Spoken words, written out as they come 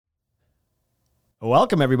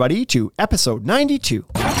Welcome, everybody, to episode 92.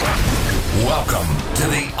 Welcome to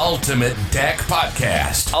the Ultimate Deck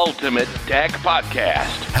Podcast. Ultimate Deck Podcast.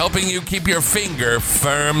 Helping you keep your finger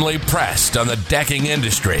firmly pressed on the decking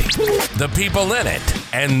industry, the people in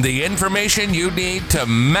it, and the information you need to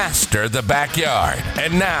master the backyard.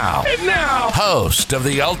 And now, host of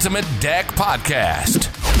the Ultimate Deck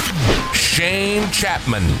Podcast, Shane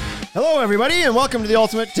Chapman. Hello, everybody, and welcome to the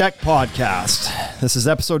Ultimate Deck Podcast. This is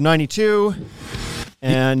episode 92,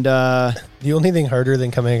 and the only thing harder than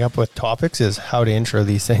coming up with topics is how to intro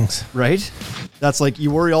these things. right? That's like you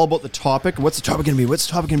worry all about the topic. What's the topic going to be? What's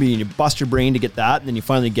the topic going to be? And you bust your brain to get that, and then you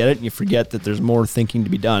finally get it, and you forget that there's more thinking to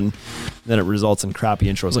be done. Then it results in crappy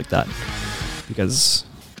intros like that. Because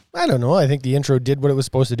I don't know. I think the intro did what it was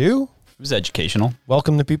supposed to do. It was educational.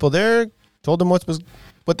 Welcome the people there. Told them what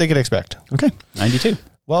they could expect. okay, 92.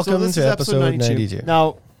 Welcome this to is episode 92.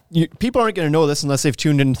 Now, people aren't going to know this unless they've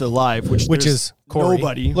tuned into the live, which is Corey.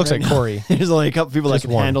 Nobody. Looks right like now. Corey. There's only a couple people that Just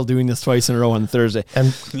can one. handle doing this twice in a row on Thursday.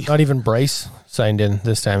 And not even Bryce signed in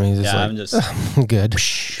this time. He's just I'm just good.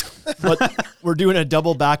 But we're doing a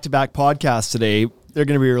double back-to-back podcast today. They're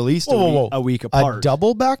going to be released a week apart. A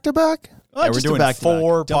double back-to-back? Oh, we're just doing a back-to-back.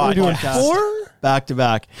 four Double podcasts. Doing podcast. 4?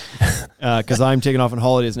 Back-to-back. Because I'm taking off on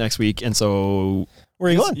holidays next week, and so... Where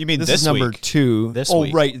are you going? You mean This this is number week? 2. This oh,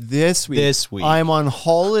 week. right, this week. This week. I'm on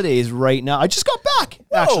holidays right now. I just got back,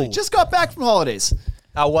 actually. Just got back from holidays.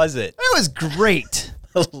 How was it? It was great.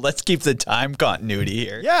 Let's keep the time continuity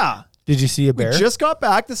here. Yeah. Did you see a bear? Just got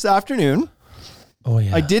back this afternoon. Oh,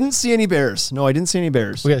 yeah. I didn't see any bears. No, I didn't see any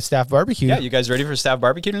bears. We got a staff barbecue. Yeah, you guys ready for staff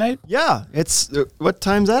barbecue tonight? Yeah, it's... what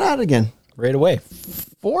time's that at again? Right away.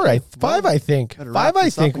 5, I think. Gotta wrap 5, I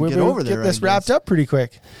this up think. and We'll get over there, get this I wrapped guess. up pretty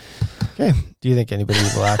quick. Okay. Do you think anybody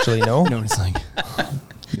will actually know? No, it's like...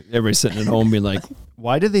 Everybody's sitting at home being like,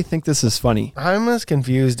 why do they think this is funny? I'm as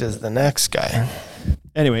confused as the next guy.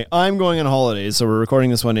 Anyway, I'm going on holidays, so we're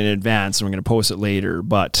recording this one in advance, and we're going to post it later.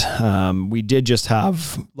 But we did just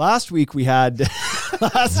have last week. We had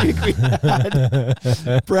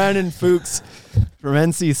Brandon Fuchs from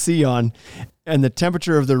NCC on, and the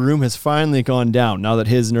temperature of the room has finally gone down now that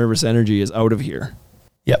his nervous energy is out of here,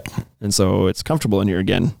 Yep. and so it's comfortable in here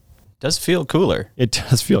again. Does feel cooler. It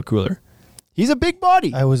does feel cooler. He's a big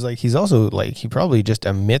body. I was like, he's also like, he probably just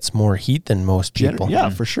emits more heat than most people. Yeah,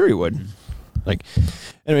 for sure he would. Like,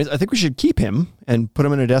 anyways, I think we should keep him and put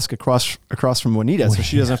him in a desk across from Juanita, so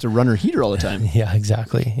she doesn't have to run her heater all the time. Yeah,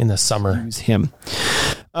 exactly. In the summer. Use him.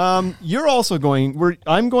 You're also going.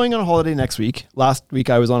 I'm going on a holiday next week. Last week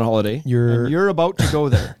I was on a holiday. You're about to go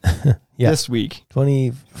there. Yeah. This week.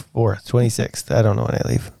 24th, 26th. I don't know when I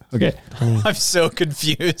leave. Okay. I'm so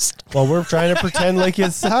confused. Well, we're trying to pretend like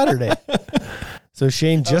it's Saturday. So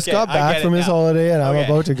Shane just Okay, got I back get it from his now. holiday, and I'm Okay.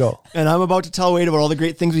 about to go. And I'm about to tell Wade about all the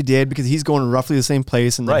great things we did because he's going to roughly the same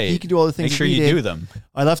place, and then Right. he can do all the things. Make sure that we you did. do them.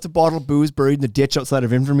 I left a bottle of booze buried in the ditch outside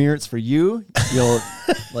of Invermere. It's for you. You'll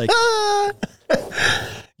like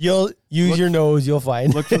You'll use your nose, you'll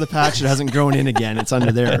find. look for the patch that hasn't grown in again. It's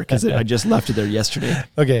under there because I just left it there yesterday.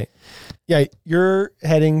 Okay. Yeah, you're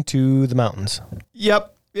heading to the mountains.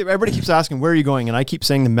 Yep. Everybody keeps asking, where are you going? And I keep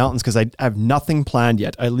saying the mountains because I have nothing planned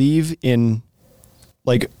yet. I leave in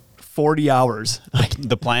like 40 hours.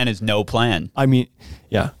 The plan is no plan. I mean,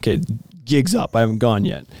 yeah. Okay. Gig's up. I haven't gone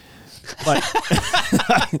yet. But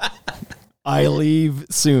I leave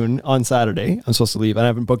soon on Saturday. I'm supposed to leave. I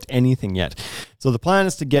haven't booked anything yet. So the plan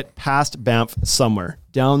is to get past Banff somewhere,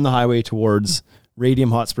 down the highway towards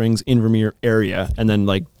Radium Hot Springs, Invermere area, and then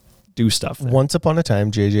like do stuff there. Once upon a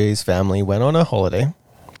time, JJ's family went on a holiday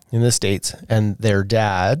in the States, and their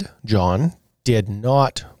dad, John, did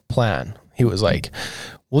not plan. He was like,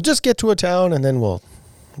 we'll just get to a town and then we'll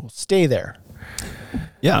stay there.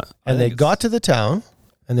 Yeah. And they got to the town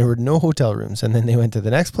and there were no hotel rooms. And then they went to the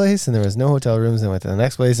next place and there was no hotel rooms. And went to the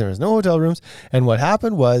next place and there was no hotel rooms. And what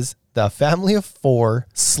happened was the family of 4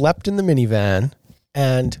 slept in the minivan,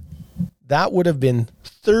 and that would have been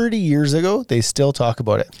 30 years ago. They still talk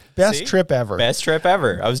about it. Best See? trip ever. Best trip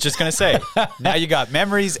ever. I was just going to say. Now you got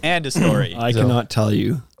memories and a story. I cannot tell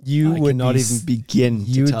you. You I would cannot be even begin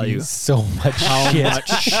to tell you so much how shit. much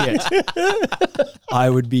shit I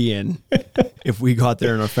would be in if we got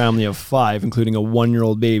there in a family of 5, including a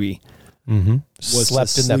 1-year-old baby. Was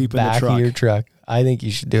Slept to in the sleep back of your truck. I think you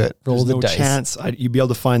should do it. Roll There's the no dice. chance you'd be able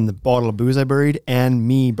to find the bottle of booze I buried and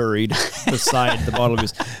me buried beside the bottle of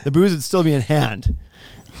booze. The booze would still be in hand.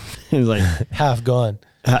 It was like, Half gone.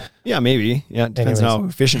 yeah, maybe. Yeah, it depends on Anyways. how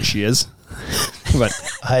efficient she is. But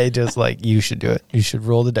I just like, you should do it. You should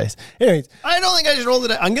roll the dice. Anyways, I don't think I should roll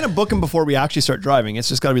it. I'm going to book them before we actually start driving. It's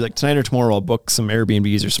just got to be like tonight or tomorrow. I'll book some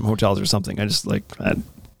Airbnbs or some hotels or something. I just like,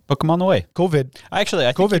 book them on the way. COVID. Actually,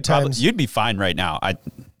 I think COVID you'd, times. you'd be fine right now.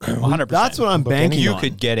 100%. That's what I'm banking You on.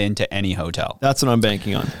 could get into any hotel. That's what I'm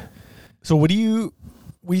banking on. So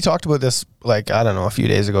we talked about this, like, I don't know, a few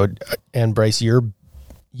days ago. And Bryce,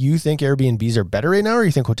 you think Airbnbs are better right now, or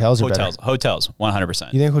you think hotels are better? Hotels,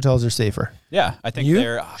 100%. You think hotels are safer? Yeah, I think You,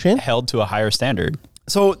 they're Shane? held to a higher standard.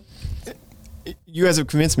 So you guys have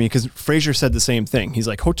convinced me because Fraser said the same thing. He's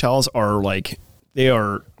like, hotels are like, they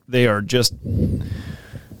are just,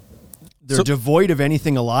 they're devoid of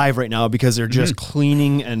anything alive right now because they're just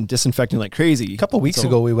cleaning and disinfecting like crazy. A couple of weeks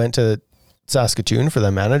ago, we went to Saskatoon for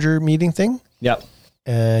the manager meeting thing. Yep.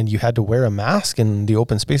 And you had to wear a mask in the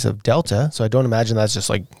open space of Delta. So I don't imagine that's just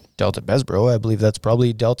like Delta Besbro. I believe that's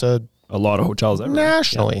probably Delta A lot of hotels everywhere.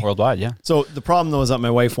 nationally. Worldwide, yeah. So the problem though is that my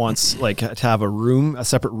wife wants like to have a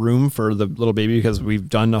separate room for the little baby because we've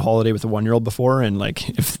done a holiday with a 1-year-old before, and like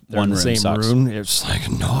if they're One in the room same sucks. room, it's like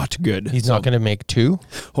not good. He's not going to make two.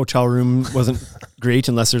 Hotel room wasn't great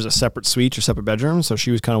unless there's a separate suite or separate bedroom. So she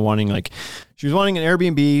was kind of wanting an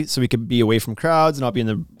Airbnb so we could be away from crowds and not be in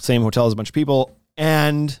the same hotel as a bunch of people.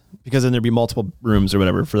 And because then there'd be multiple rooms or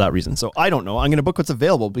whatever for that reason. So I don't know. I'm going to book what's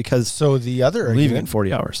available because So the other we're leaving in argument,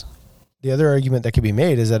 40 hours. the other argument that could be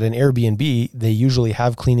made is that an Airbnb, they usually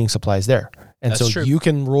have cleaning supplies there. And That's so true. you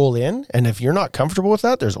can roll in, and if you're not comfortable with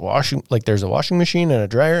that, there's a washing machine and a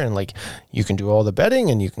dryer, and like you can do all the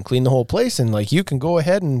bedding and you can clean the whole place, and like you can go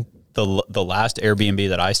ahead and The last Airbnb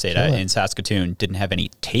that I stayed at in Saskatoon didn't have any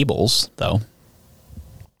tables, though.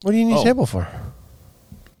 what do you need Oh. a table for?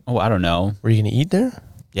 Oh, I don't know. Were you going to eat there?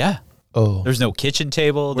 Yeah. Oh, There's no kitchen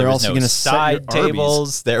table. There Where was else are no you gonna set your side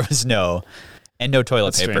tables. There was no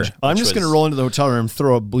toilet paper. I'm which just going to was- roll into the hotel room,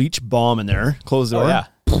 throw a bleach bomb in there, close the Oh, door,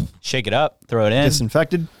 yeah. Shake it up, throw it in.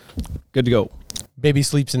 disinfected, good to go. baby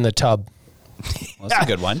sleeps in the tub Well, that's a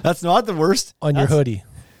good one. That's not the worst. on your hoodie.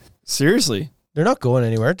 Seriously. They're not going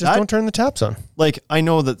anywhere. Just That- don't turn the taps on. Like, I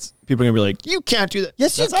know that people are going to be like, you can't do that.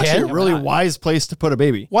 Yes, you That's actually can. a really Why not? wise place to put a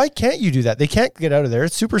baby. Why can't you do that? They can't get out of there.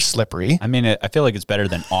 It's super slippery. I mean, I feel like it's better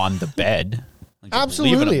than on the bed. Like just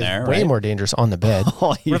leaving Absolutely. them there, It's way right? more dangerous on the bed.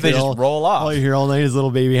 All you What if they hear just all- roll off? All you hear all night is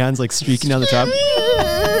little baby hands like streaking down the top.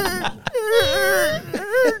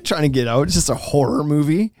 Trying to get out. It's just a horror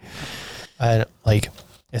movie. And like,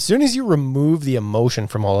 as soon as you remove the emotion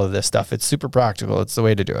from all of this stuff, it's super practical. It's the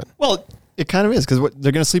way to do it. Well, it kind of is because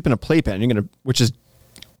they're going to sleep in a playpen. Which is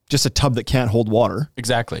just a tub that can't hold water.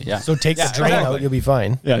 Exactly, yeah. So take the drain out, you'll be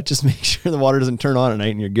fine. Yeah, just make sure the water doesn't turn on at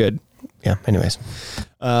night and you're good. Yeah. Anyways,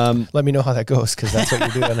 let me know how that goes because that's what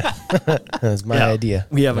you're doing. That's my idea.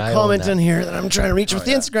 We have And a I comment own that. in here that I'm trying to reach with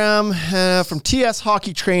the Instagram from TS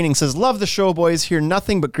Hockey Training. Says, love the show, boys. Hear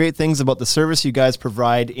nothing but great things about the service you guys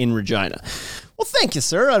provide in Regina. Well, thank you,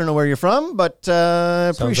 sir. I don't know where you're from, but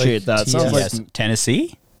appreciate like that. Sounds TS. like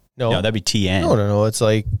Tennessee? No, that'd be TN. No. It's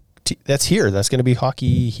like that's here. That's going to be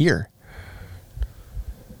hockey here.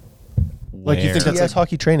 Like you think Where? that's TS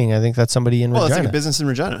Hockey Training. I think that's somebody in well, Regina. it's like a business in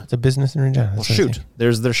Regina. It's a business in Regina. Well, That's what I shoot. think.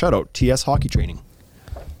 There's their shout out, TS Hockey Training.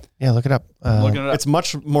 Yeah, look it up. It's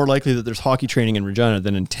much more likely that there's hockey training in Regina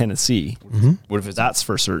than in Tennessee. What if it's That's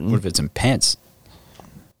for certain. What if it's in Pence?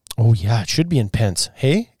 Oh yeah, it should be in Pence.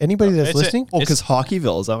 Hey, anybody that's It's a- listening, Oh, because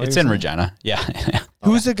Hockeyville, is that what It's you're in saying? Regina. Yeah.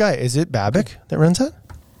 who's the guy? Is it Babbitt that runs that?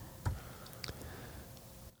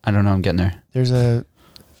 I don't know. I'm getting there. There's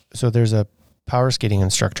a power skating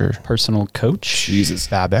instructor, Personal coach? Jesus.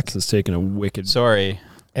 Babbitt, This is taking a wicked Sorry.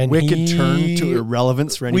 and wicked turn to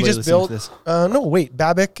irrelevance for We anybody just listening built. to this. No, wait.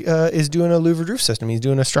 Babbitt is doing a louvered roof system. He's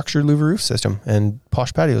doing a structured louvered roof system, and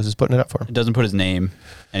Posh Patios is putting it up for him. It doesn't put his name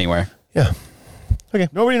anywhere. Yeah.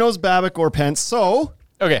 Nobody knows Babbitt or Pence, so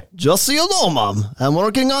Okay. just so you know, Mom, I'm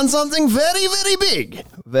working on something very, very big,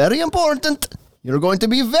 very important. You're going to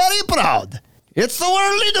be very proud. It's the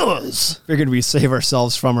worldly news. Figured we save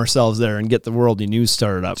ourselves from ourselves there and get the worldly news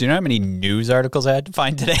started up. Do you know how many news articles I had to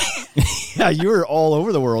find today? Yeah, you were all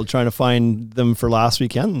over the world trying to find them for last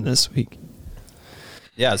weekend and this week.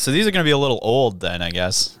 Yeah, so these are going to be a little old then, I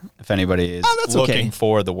guess, if anybody is that's looking okay.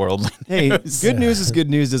 for the worldly Hey, news. good news is good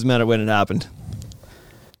news. Doesn't matter when it happened.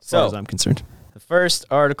 As far as I'm concerned. The first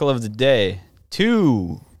article of the day.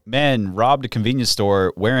 2 men robbed a convenience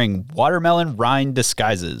store wearing watermelon rind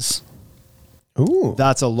disguises. Ooh.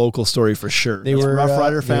 That's a local story for sure. They That's were, Rough Rider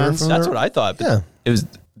they were fans. from- That's what I thought. But Yeah. it was.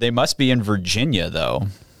 They must be in Virginia, though,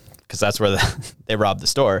 because that's where they robbed the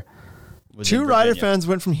store. Was in 2 Rider Virginia. fans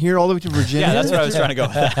went from here all the way to Virginia. Yeah, that's what I was trying to go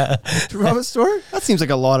with that. to rob a store? That seems like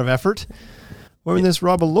a lot of effort. Why wouldn't this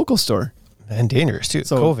rob a local store? And dangerous too.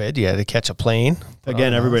 So- COVID, you had to catch a plane.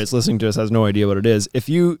 Again, everybody that's listening to us has no idea what it is. If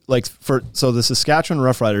you so the Saskatchewan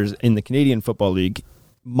Roughriders in the Canadian Football League,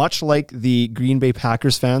 much like the Green Bay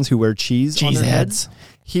Packers fans who wear cheese on their heads,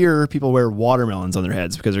 Here, people wear watermelons on their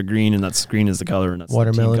heads because they're green, and that's green is the color, and that's the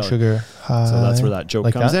Watermelon team color. sugar high. So that's where that joke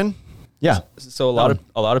Like comes that? in. Yeah. So a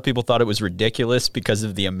lot of people thought it was ridiculous because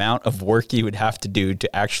of the amount of work you would have to do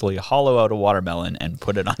to actually hollow out a watermelon and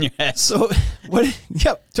put it on your head. So what?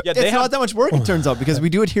 Yeah, Yeah, it's they not have- that much work. It turns out because we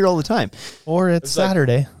do it here all the time. Or it's like-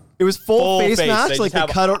 Saturday. It was full face face. mask, They like just they have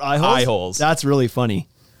cut out eye holes. eye holes. That's really funny.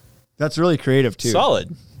 That's really creative too.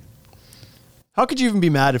 Solid. How could you even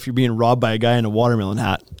be mad if you're being robbed by a guy in a watermelon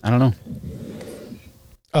hat? I don't know.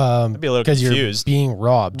 I'd be a little Because you're confused. being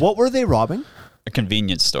robbed. What were they robbing? A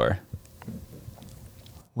convenience store.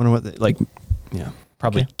 Wonder what they, like. Yeah.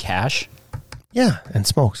 Probably cash. Yeah, and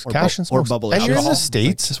smokes. Or Cash bu- and or smokes. bubble and you're in the alcohol.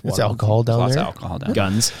 States. Like just It's water. alcohol down Lots there. of alcohol down.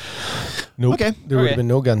 Guns. Nope. Okay. There would have Okay. been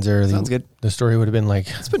no guns there. Sounds good. The story would have been like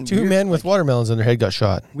been two weird, men with watermelons on their head got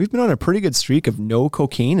shot. We've been on a pretty good streak of no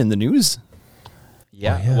cocaine in the news.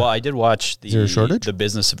 Yeah. Oh, yeah. Well, I did watch Is there a shortage? the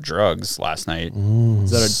Business of Drugs last night. Is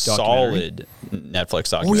that a documentary? Solid Netflix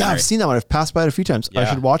Oh documentary. yeah, I've seen that one. I've passed by it a few times. I Yeah.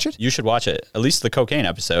 should watch it. You should watch it. At least the cocaine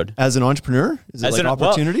episode. As an entrepreneur, is it As like in- well,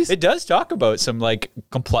 opportunities? it does talk about some like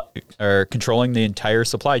controlling the entire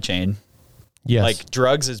supply chain. Yes. Like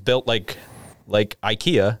drugs is built like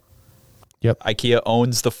IKEA. Yep. IKEA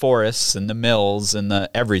owns the forests and the mills and the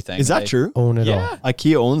everything. Is that They- true? Own it Yeah. all.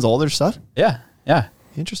 IKEA owns all their stuff. Yeah. Yeah.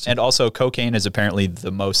 Interesting. And also, cocaine is apparently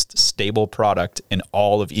the most stable product in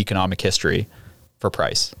all of economic history for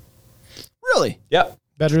price. Really? Yep.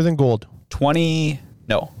 Better than gold.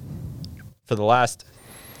 For the last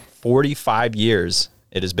 45 years,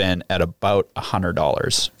 it has been at about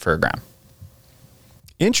 $100 for a gram.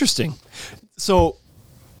 Interesting. So,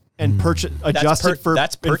 and purchase adjusted for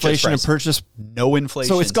that's purchase inflation price. and purchase. No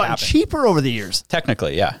inflation. So it's gotten cheaper over the years.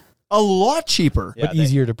 Technically, yeah. A lot cheaper. Yeah, But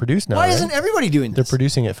easier to produce now. Why right? isn't everybody doing They're this?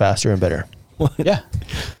 producing it faster and better. Yeah.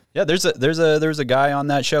 Yeah, there's a guy on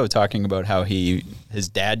that show talking about how his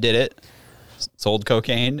dad did it, sold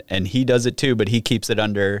cocaine, and he does it too, but he keeps it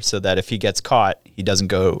under so that if he gets caught, he doesn't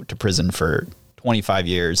go to prison for 25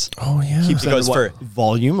 years. Oh yeah. Keeps Because it what, for-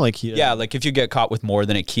 volume, like he, Yeah, like if you get caught with more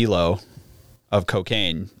than a kilo of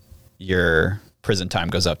cocaine, your prison time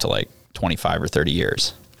goes up to like 25 or 30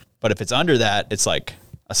 years. But if it's under that, it's like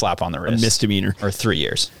a slap on the a wrist. misdemeanor. Or 3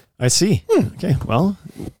 years. I see. Okay, well,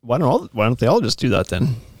 why don't they all just do that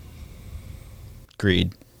then?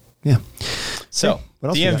 Greed. Yeah. So, what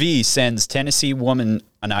else we got? DMV sends Tennessee woman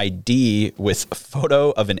an ID with a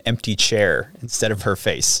photo of an empty chair instead of her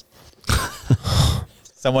face.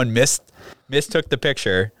 Someone mistook the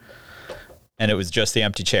picture, and it was just the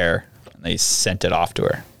empty chair, and they sent it off to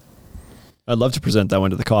her. I'd love to present that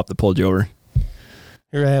one to the cop that pulled you over.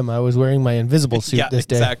 Here I am. I was wearing my invisible suit Yeah, this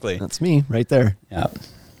day. exactly. That's me right there. Yeah.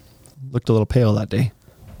 Looked a little pale that day.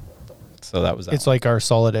 So that was that. It's like our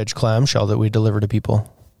solid edge clamshell that we deliver to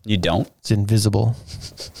people. You don't? It's invisible.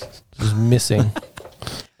 It's just missing.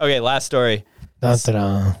 Okay, last story.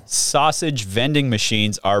 Da-da-da. Sausage vending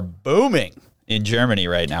machines are booming in Germany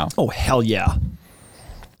right now. Oh hell yeah!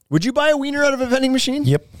 Would you buy a wiener out of a vending machine?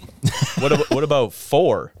 Yep. What about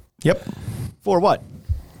 4? Yep. For what?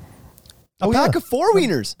 A pack of 4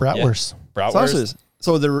 wieners. Bratwurst. Bratwurst. Sausages.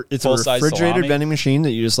 So it's a Full-size refrigerated salami? vending machine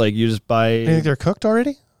that you just buy. You think they're cooked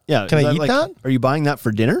already? Yeah. Can is I eat that? Are you buying that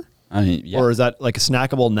for dinner, I mean, yeah, or is that like a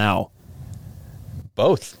snackable now?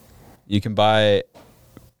 both. You can buy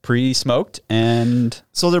pre-smoked and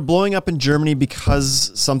So they're blowing up in Germany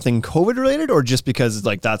because something COVID related, or just because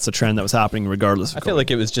like that's a trend that was happening regardless of I feel COVID?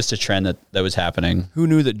 like it was just a trend that was happening. Who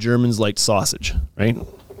knew that Germans liked sausage, right?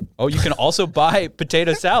 Oh, you can also buy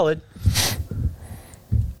potato salad.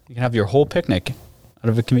 You can have your whole picnic out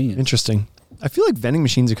of a convenience. Interesting. I feel like vending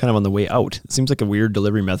machines are kind of on the way out. It seems like a weird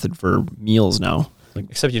delivery method for meals now.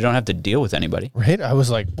 Except you don't have to deal with anybody. Right? I was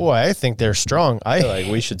like, boy, I think they're strong. I feel like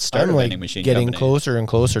we should start I'm a like vending machine getting company. closer and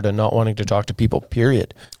closer to not wanting to talk to people,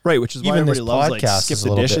 period. Right, which is why Even this everybody loves like podcast skip is a the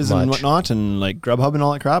little bit dishes and much. whatnot and like Grubhub and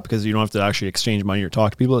all that crap, because you don't have to actually exchange money or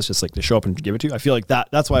talk to people. It's just like they show up and give it to you. I feel like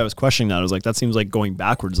that's why I was questioning that. I was like, that seems like going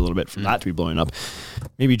backwards a little bit for that to be blowing up.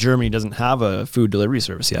 Maybe Germany doesn't have a food delivery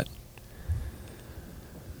service yet.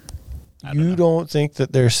 You don't think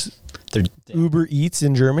that there's They're- Uber Eats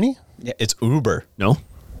in Germany? yeah, it's Uber. No,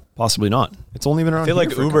 possibly not. It's only been around. I feel here like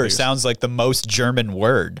for a couple Uber years. sounds like the most German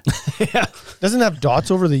word. Doesn't have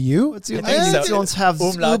dots over the U? It's the I think so. don't have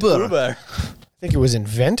Umlaut Uber. I think it was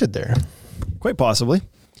invented there. Quite possibly.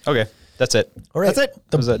 Okay, that's it. All right. That's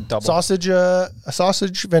it. That was a double. A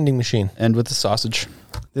sausage vending machine. End with the sausage.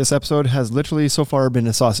 This episode has literally so far been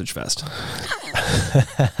a sausage fest.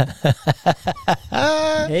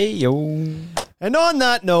 Hey yo. And on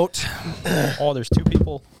that note, Oh, there's 2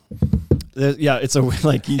 people. Yeah, it's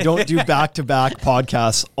like you don't do back-to-back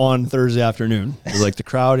podcasts on Thursday afternoon. It's like the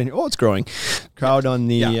crowd and it's growing. Crowd on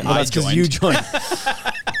the that's because you joined.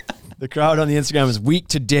 The crowd on the Instagram is week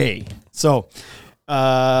to day. So,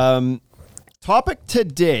 topic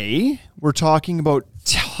today, we're talking about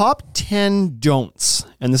top 10 don'ts,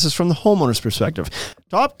 and this is from the homeowner's perspective.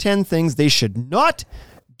 Top 10 things they should not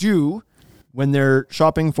do when they're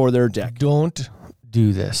shopping for their deck. Don't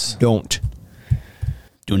do this. Don't.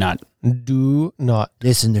 Do not. Do not.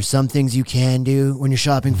 Listen, there's some things you can do when you're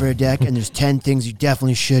shopping for a deck, and there's 10 things you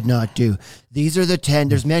definitely should not do. These are the 10.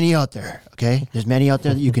 There's many out there, okay? There's many out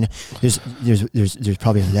there that you can. There's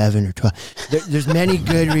probably 11 or 12. There's many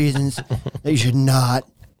good reasons that you should not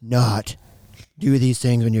do these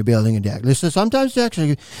things when you're building a deck. Listen, sometimes decks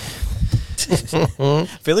are. I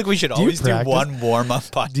feel like we should always do one warm-up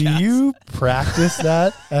podcast. Do you practice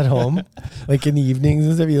that at home, like in the evenings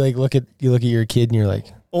and stuff? You like look at your kid and you're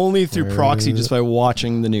like, only through proxy, just by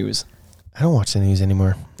watching the news. I don't watch the news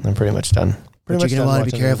anymore. I'm pretty much done. But you're going to want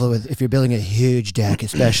to be careful with if you're building a huge deck,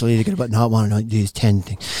 especially you're going to not want to do these 10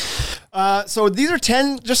 things. So these are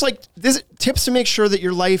 10, just like this, tips to make sure that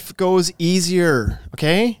your life goes easier.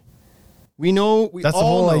 Okay, we know that's the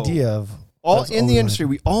whole idea of. All in the industry,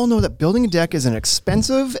 we all know that building a deck is an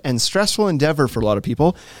expensive and stressful endeavor for a lot of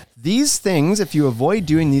people. These things, if you avoid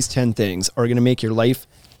doing these 10 things, are going to make your life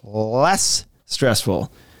less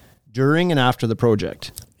stressful during and after the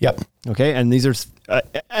project. Yep. Okay, and these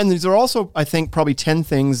are also, I think, probably 10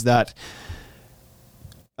 things that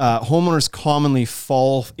homeowners commonly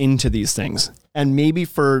fall into these things, and maybe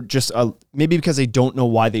maybe because they don't know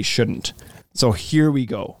why they shouldn't. So here we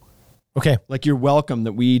go. Okay. Like, you're welcome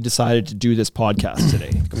that we decided to do this podcast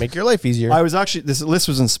today. Make your life easier. I was actually, this list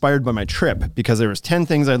was inspired by my trip because there was 10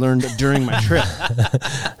 things I learned during my trip.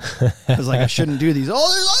 I was like, I shouldn't do these.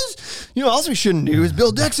 What else we shouldn't do is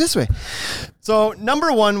build decks this way. So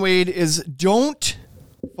number one, Wade, is don't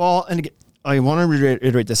fall. And again, I want to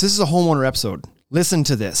reiterate this. This is a homeowner episode. Listen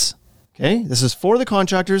to this. Okay. This is for the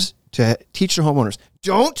contractors to teach the homeowners.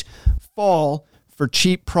 Don't fall for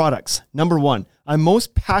cheap products. Number one. I'm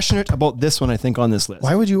most passionate about this one, I think, on this list.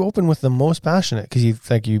 Why would you open with the most passionate? Because you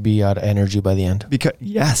think you'd be out of energy by the end. Because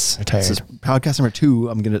yes, tired. This is podcast number 2.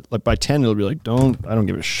 I'm gonna by 10. It'll be like, I don't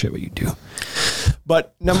give a shit what you do.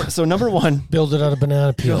 But number one, build it out of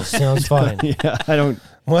banana peels. Sounds fine. Yeah, I don't.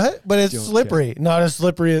 What? But it's slippery. Care. Not as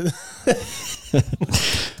slippery as.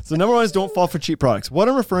 So number one is don't fall for cheap products. What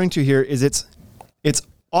I'm referring to here is it's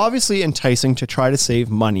obviously enticing to try to save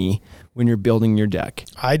money when you're building your deck.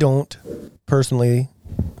 I don't personally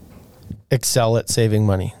excel at saving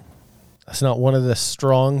money. That's not one of the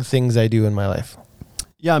strong things I do in my life.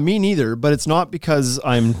 Yeah, me neither, but it's not because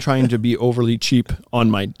I'm trying to be overly cheap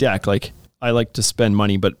on my deck. Like, I like to spend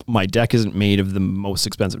money, but my deck isn't made of the most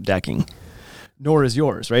expensive decking. Nor is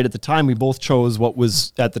yours, right? At the time, we both chose what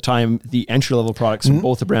was, at the time, the entry-level products from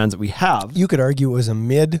both the brands that we have. You could argue it was a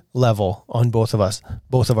mid-level on both of us,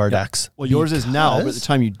 both of our decks. Well, yours is now, but at the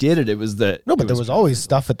time you did it, it was the... No, but there was always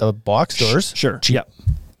stuff at the box stores. Sure,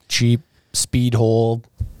 Cheap, speed hole,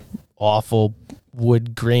 awful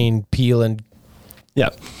wood grain peeling. Yeah.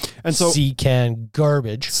 And so... C-can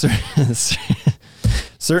garbage.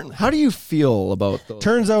 Certain. How do you feel about those?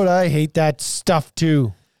 Turns out I hate that stuff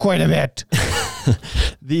too. Quite a bit.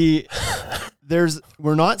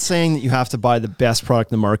 We're not saying that you have to buy the best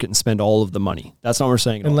product in the market and spend all of the money. That's not what we're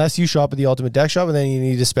saying. Unless you shop at the Ultimate Deck Shop, and then you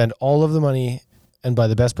need to spend all of the money and buy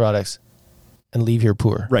the best products and leave here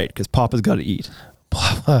poor. Right, because Papa's got to eat.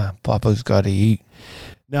 Papa's got to eat.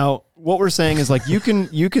 Now, what we're saying is, like, you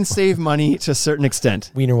can save money to a certain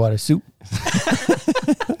extent. Wiener water soup.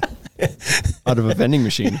 Out of a vending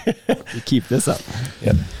machine. You keep this up.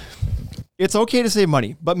 Yep. It's okay to save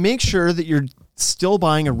money, but make sure that you're still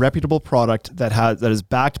buying a reputable product that is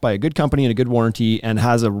backed by a good company and a good warranty and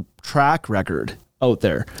has a track record out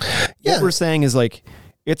there. Yeah. What we're saying is, like,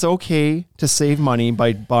 it's okay to save money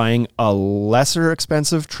by buying a lesser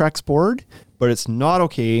expensive Trex board, but it's not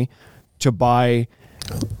okay to buy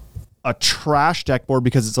a trash deck board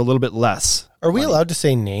because it's a little bit less. Are we allowed to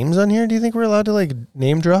say names on here? Do you think we're allowed to, like,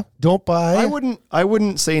 name drop? Don't buy. I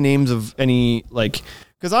wouldn't say names of any, like,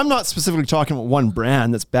 because I'm not specifically talking about one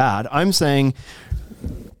brand that's bad. I'm saying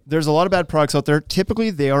there's a lot of bad products out there.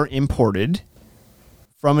 Typically, they are imported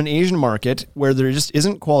from an Asian market where there just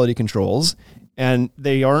isn't quality controls, and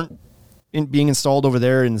they aren't being installed over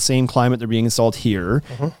there in the same climate they're being installed here.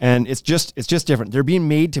 And it's just different. They're being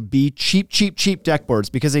made to be cheap deck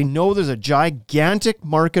boards because they know there's a gigantic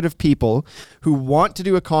market of people who want to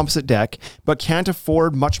do a composite deck but can't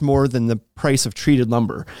afford much more than the price of treated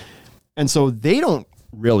lumber. And so they don't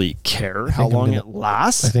really care how long it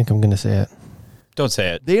lasts. I think I'm going to say it. Don't say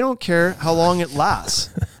it. They don't care how long it lasts.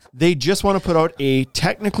 They just want to put out a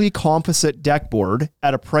technically composite deck board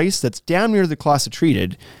at a price that's damn near the cost of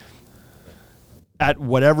treated at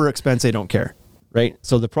whatever expense. They don't care, right?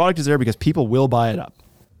 So the product is there because people will buy it up.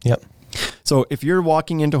 Yep. So if you're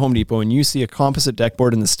walking into Home Depot and you see a composite deck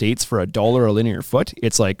board in the States for $1 a linear foot,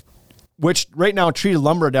 it's like, which right now treated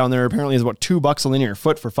lumber down there apparently is about $2 a linear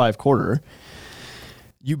foot for 5/4.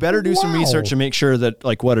 You better do some research and make sure that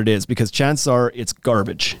like what it is, because chances are it's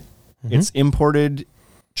garbage. It's imported,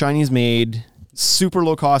 Chinese made, super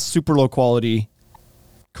low cost, super low quality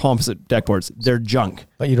composite deck boards. They're junk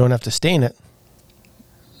But you don't have to stain it.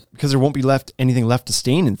 because there won't be anything left to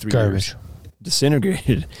stain in 3 Garbage. years.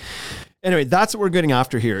 Disintegrated. Anyway, that's what we're getting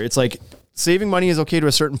after here. It's like saving money is okay to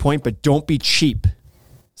a certain point, but don't be cheap.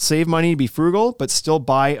 Save money, be frugal, but still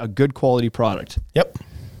buy a good quality product. Yep.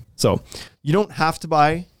 So you don't have to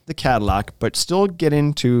buy the Cadillac, but still get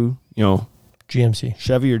into, GMC.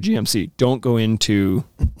 Chevy or GMC. Don't go into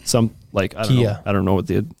some like, I don't Kia. know. I don't know what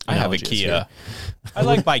the I have a analogy is Kia. here. I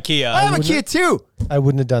like my Kia. I have a Kia too. I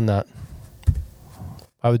wouldn't have done that.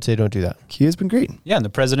 I would say don't do that. Kia's been great. Yeah, and the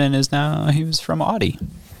president he was from Audi.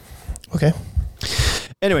 Okay.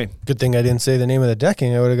 Anyway, Good thing I didn't say the name of the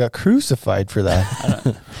decking. I would have got crucified for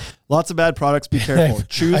that. lots of bad products. Be careful.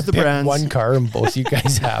 Choose I the picked brands. one car and both you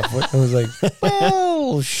guys have. I was like,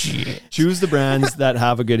 bullshit. Choose the brands that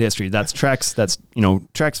have a good history. That's Trex. That's,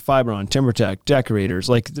 Trex, Fibron, TimberTech, Decorators.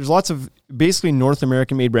 Like there's lots of basically North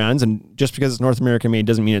American made brands. And just because it's North American made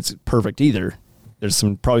doesn't mean it's perfect either. There's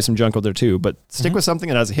probably some junk out there too, but stick with something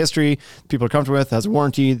that has a history, people are comfortable with, has a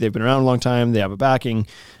warranty, they've been around a long time, they have a backing.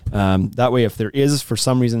 That way, if there is for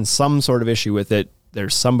some reason some sort of issue with it,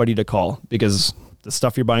 there's somebody to call, because the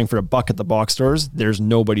stuff you're buying for $1 at the box stores, there's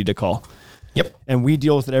nobody to call. Yep. And we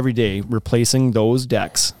deal with it every day, replacing those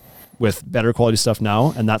decks with better quality stuff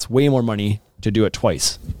now, and that's way more money to do it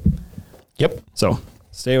twice. Yep. So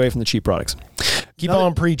stay away from the cheap products. Keep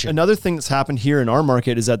on preaching. Another thing that's happened here in our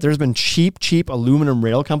market is that there's been cheap aluminum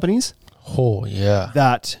rail companies Oh, yeah.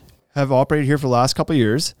 that have operated here for the last couple of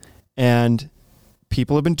years, and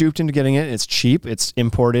people have been duped into getting it. It's cheap, it's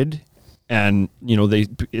imported, and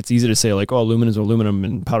it's easy to say like, oh, aluminum is aluminum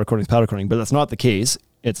and powder coating is powder coating, but that's not the case.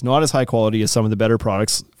 It's not as high quality as some of the better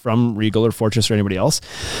products from Regal or Fortress or anybody else.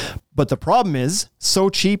 But the problem is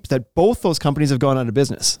so cheap that both those companies have gone out of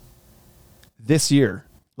business this year.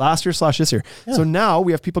 Last year / this year. Yeah. So now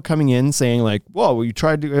we have people coming in saying like, whoa, we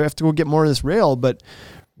have to go get more of this rail, but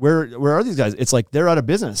where are these guys? It's like, they're out of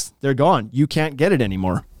business. They're gone. You can't get it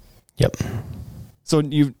anymore. Yep. So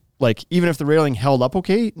even if the railing held up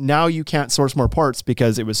okay, now you can't source more parts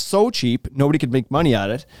because it was so cheap, nobody could make money at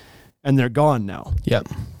it, and they're gone now. Yep.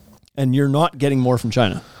 And you're not getting more from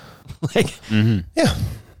China. Yeah.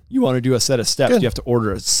 You want to do a set of steps, Good. you have to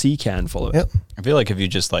order a sea can full of it. Yep. I feel like if you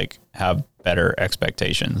just have better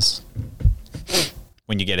expectations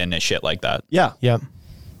when you get into shit like that. Yeah. Yep.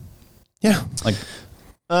 Yeah. Like,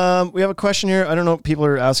 We have a question here. I don't know. People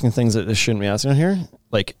are asking things that they shouldn't be asking on here.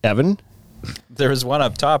 Like Evan. there was one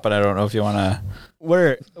up top, but I don't know if you want to.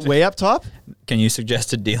 Where? Way up top? Can you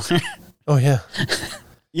suggest a dealer? Oh, yeah.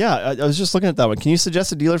 Yeah, I was just looking at that one. Can you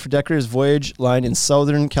suggest a dealer for Decorator's Voyage line in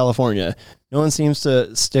Southern California? No one seems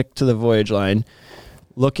to stick to the Voyage line.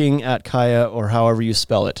 Looking at Kaya or however you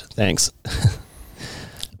spell it. Thanks.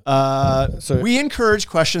 So we encourage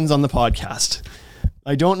questions on the podcast.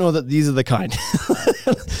 I don't know that these are the kind.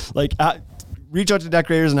 Reach out to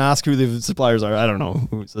Decorators and ask who the suppliers are. I don't know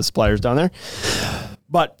who's the suppliers down there.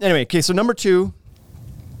 But anyway, okay, so number 2,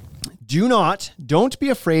 don't be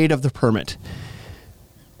afraid of the permit.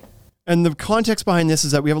 And the context behind this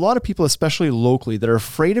is that we have a lot of people, especially locally, that are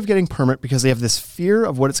afraid of getting permit because they have this fear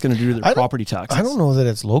of what it's going to do to their property taxes. I don't know that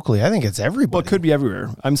it's locally. I think it's everybody. Well, it could be everywhere.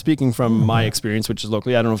 I'm speaking from my experience, which is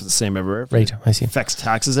locally. I don't know if it's the same everywhere. If Right, it I see. affects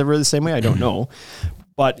taxes everywhere the same way. I don't know.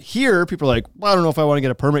 But here, people are like, well, I don't know if I want to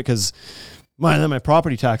get a permit because then my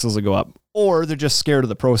property taxes will go up. Or they're just scared of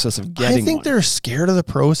the process of getting I think one. they're scared of the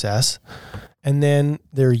process, and then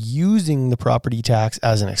they're using the property tax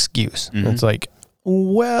as an excuse. Mm-hmm. It's like,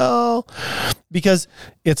 well, because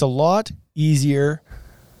it's a lot easier.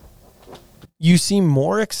 You seem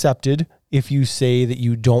more accepted if you say that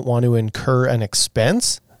you don't want to incur an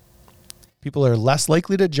expense. People are less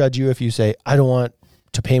likely to judge you if you say, I don't want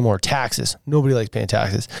to pay more taxes. Nobody likes paying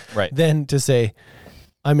taxes. Right. Than to say,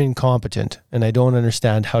 I'm incompetent and I don't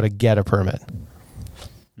understand how to get a permit.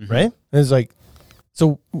 Mm-hmm. Right? And it's like,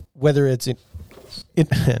 so whether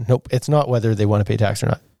nope, it's not whether they want to pay tax or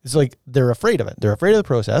not. It's like they're afraid of it. They're afraid of the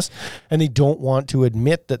process and they don't want to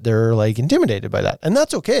admit that they're like intimidated by that. And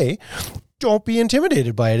that's okay. don't be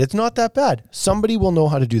intimidated by it. It's not that bad. Somebody will know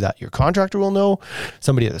how to do that. Your contractor will know.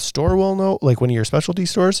 Somebody at the store will know, like one of your specialty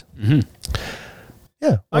stores. Mm-hmm.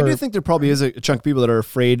 Yeah. I do think there probably is a chunk of people that are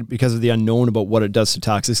afraid because of the unknown about what it does to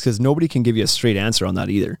taxes, because nobody can give you a straight answer on that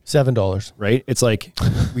either. $7. Right? It's like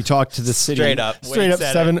we talked to the city. Straight up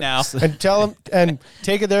 $7 now. And tell them and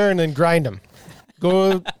take it there and then grind them.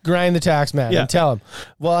 Go grind the tax man and tell him,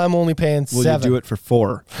 well, I'm only paying Will $7. you do it for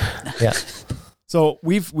 $4? Yeah. So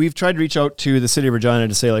we've tried to reach out to the city of Regina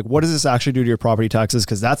to say, like, what does this actually do to your property taxes?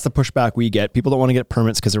 Because that's the pushback we get. People don't want to get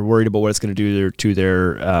permits because they're worried about what it's going to do to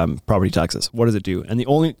their property taxes. What does it do? And I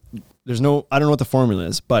don't know what the formula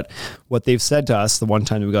is, but what they've said to us the one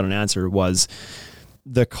time that we got an answer was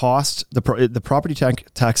the cost, the property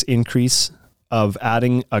tax increase of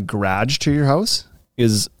adding a garage to your house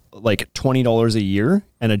is like $20 a year,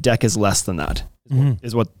 and a deck is less than that.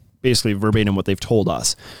 Is what basically verbatim what they've told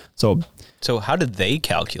us. So how did they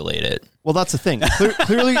calculate it? well, that's the thing.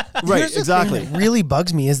 Clearly, right? Here's the Exactly. thing that really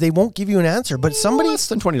bugs me is they won't give you an answer, but somebody Less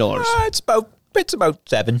than $20. It's about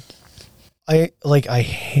 $7. I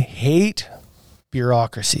hate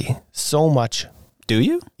bureaucracy so much. Do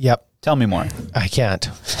you? Yep. Tell me more. I can't.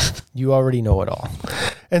 You already know it all.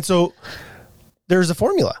 And so there's a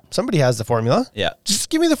formula. Somebody has the formula. Yeah. Just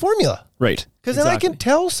give me the formula. Right. Because then I can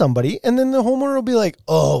tell somebody, and then the homeowner will be like,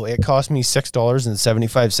 oh, it cost me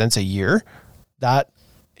 $6.75 a year. That,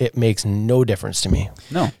 it makes no difference to me.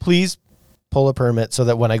 No. Please pull a permit so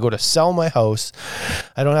that when I go to sell my house,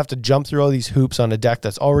 I don't have to jump through all these hoops on a deck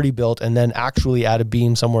that's already built and then actually add a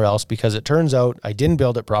beam somewhere else because it turns out I didn't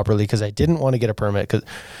build it properly because I didn't want to get a permit, because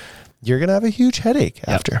you're going to have a huge headache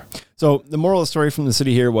after. So the moral of the story from the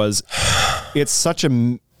city here was it's such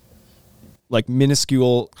a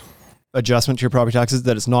minuscule adjustment to your property taxes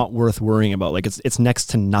that it's not worth worrying about. Like it's next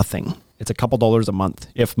to nothing. It's a couple dollars a month,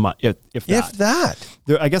 if that.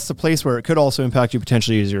 I guess the place where it could also impact you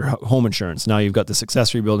potentially is your home insurance. Now you've got this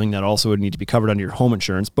accessory building that also would need to be covered under your home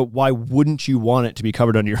insurance, but why wouldn't you want it to be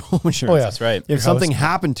covered under your home insurance? Oh yeah, That's right. If something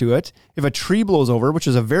happened to it, if a tree blows over, which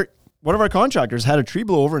is one of our contractors had a tree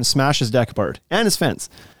blow over and smash his deck apart and his fence.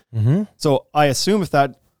 Mm-hmm. So I assume if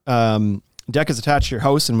that deck is attached to your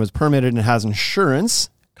house and was permitted and has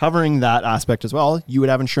insurance covering that aspect as well, you would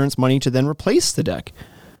have insurance money to then replace the deck.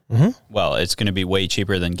 Mm-hmm. Well, it's going to be way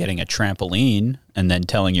cheaper than getting a trampoline and then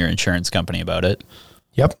telling your insurance company about it.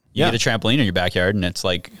 Yep. You get a trampoline in your backyard and it's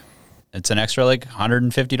an extra like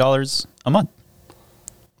 $150 a month.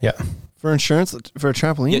 Yeah. For insurance, for a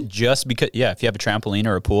trampoline? Yeah, just because, if you have a trampoline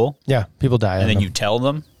or a pool Yeah. People die. and then you tell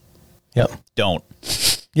them, Yep. don't.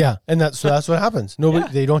 Yeah. And that's what happens.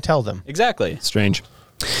 Nobody, they don't tell them. Exactly. Strange.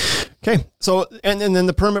 Okay. So, and then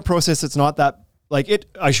the permit process, it's not that,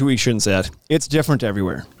 we shouldn't say that. It's different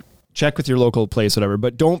everywhere. Check with your local place, whatever,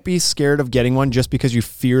 but don't be scared of getting one just because you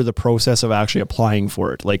fear the process of actually applying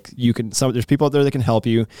for it. Like there's people out there that can help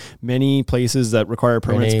you. Many places that require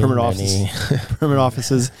permits, permit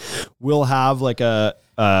offices will have like a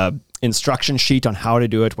instruction sheet on how to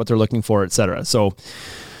do it, what they're looking for, etc. So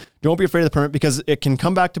don't be afraid of the permit because it can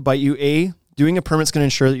come back to bite you. Doing a permit is going to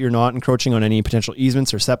ensure that you're not encroaching on any potential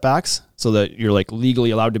easements or setbacks so that you're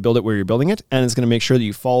legally allowed to build it where you're building it. And it's going to make sure that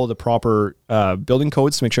you follow the proper building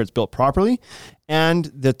codes to make sure it's built properly. And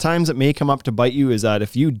the times it may come up to bite you is that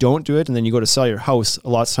if you don't do it and then you go to sell your house, a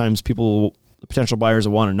lot of times potential buyers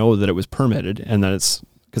will want to know that it was permitted and that it's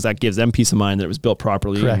because that gives them peace of mind that it was built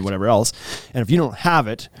properly. Correct. And whatever else. And if you don't have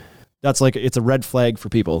it, that's it's a red flag for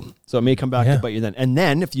people. So it may come back to bite you then. And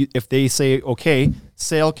then if they say, okay,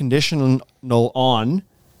 sale conditional on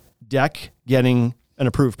deck getting an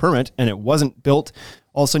approved permit and it wasn't built,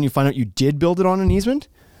 all of a sudden you find out you did build it on an easement.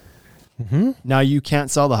 Mm-hmm. Now you can't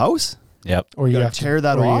sell the house. Yep. Or you have to tear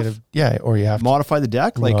that off. Or you have to modify the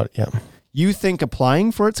deck. You think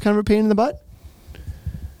applying for it's kind of a pain in the butt?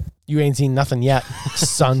 You ain't seen nothing yet,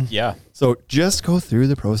 son. Yeah. So just go through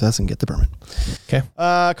the process and get the permit. Okay.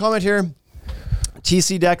 Comment here.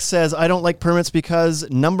 TC Dex says, I don't like permits because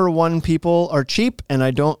number one, people are cheap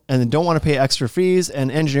and don't want to pay extra fees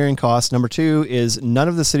and engineering costs. Number two is none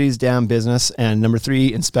of the city's damn business. And number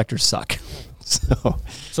three, inspectors suck.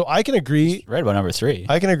 So I can agree. Right about number three.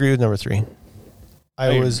 I can agree with number three. I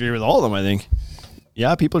agree with all of them, I think.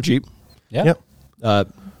 Yeah, people are cheap. Yeah. Yep.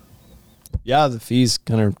 Yeah, the fee's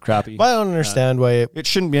kind of crappy. But I don't understand why it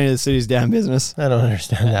shouldn't be any of the city's damn business. I don't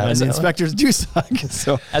understand that. And the inspectors do suck.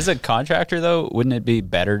 So as a contractor though, wouldn't it be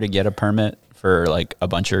better to get a permit for a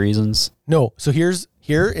bunch of reasons? No. So here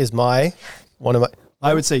is one of my.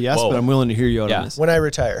 I would say yes, but I'm willing to hear you out on this. When I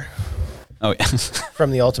retire. Oh yeah. From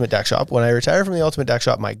the Ultimate Deck Shop. When I retire from the Ultimate Deck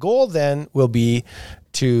Shop, my goal then will be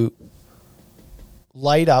to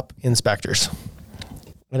light up inspectors.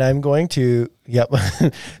 And I'm going to,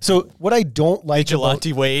 So what I don't like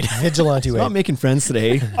Vigilante Wade. Vigilante Wade. Not making friends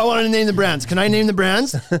today. I want to name the brands. Can I name the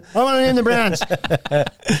brands? I want to name the brands.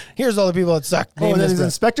 Here's all the people that suck. Name And then this these brand.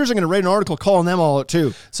 inspectors are going to write an article calling them all out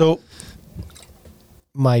too. So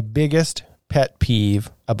my biggest pet peeve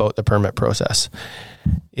about the permit process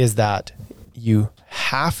is that you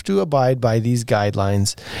have to abide by these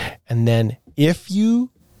guidelines. And then if you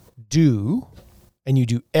do, and you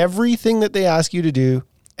do everything that they ask you to do,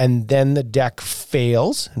 and then the deck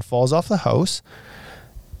fails and falls off the house,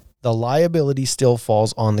 the liability still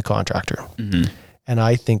falls on the contractor. Mm-hmm. And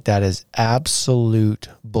I think that is absolute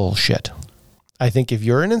bullshit. I think if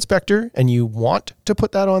you're an inspector and you want to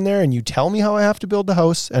put that on there and you tell me how I have to build the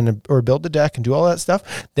house or build the deck and do all that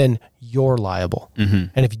stuff, then you're liable. Mm-hmm.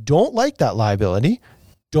 And if you don't like that liability,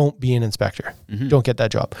 don't be an inspector. Mm-hmm. Don't get that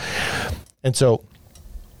job. And so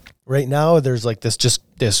right now there's like this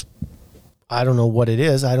I don't know what it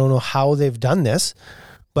is. I don't know how they've done this,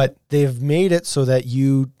 but they've made it so that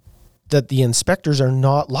the inspectors are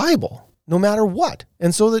not liable no matter what.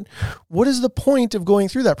 And so that what is the point of going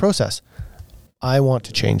through that process? I want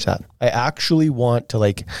to change that. I actually want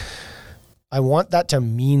to I want that to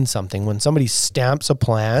mean something. When somebody stamps a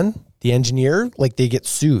plan, the engineer, they get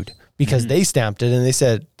sued because they stamped it and they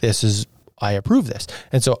said, I approve this.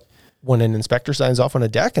 And so when an inspector signs off on a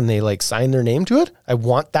deck and they sign their name to it, I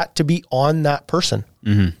want that to be on that person.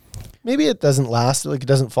 Mm-hmm. Maybe it doesn't last, it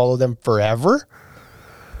doesn't follow them forever.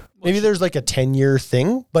 Maybe there's a 10-year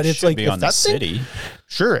thing, but it's Should be if on the that city.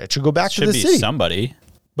 Sure, it should go back to the Should be city. somebody.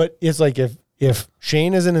 But it's if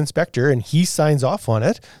Shane is an inspector and he signs off on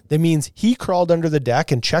it, that means he crawled under the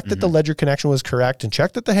deck and checked that the ledger connection was correct and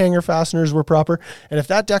checked that the hanger fasteners were proper. And if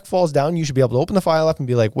that deck falls down, you should be able to open the file up and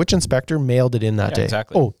be like, which inspector mailed it in that day?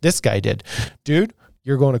 Exactly. Oh, this guy did. Dude,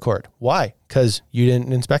 you're going to court. Why? Because you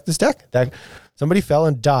didn't inspect this deck. Somebody fell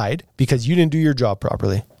and died because you didn't do your job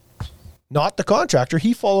properly. Not the contractor.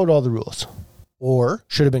 He followed all the rules or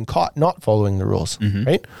should have been caught not following the rules,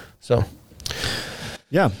 right? So...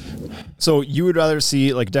 Yeah. So you would rather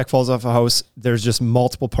see deck falls off a house, there's just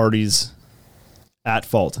multiple parties at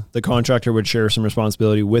fault. The contractor would share some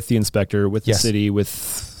responsibility with the inspector, with the city,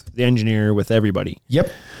 with the engineer, with everybody.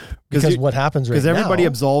 Yep. Because what happens right now... Because everybody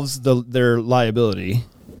absolves their liability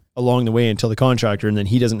along the way until the contractor, and then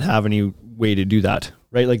he doesn't have any way to do that,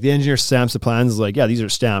 right? The engineer stamps the plans, these are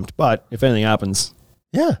stamped, but if anything happens...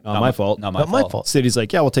 Yeah. Not my fault. Not my fault. City's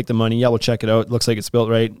we'll take the money. Yeah, we'll check it out. Looks like it's built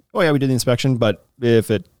right. Oh yeah, we did the inspection, but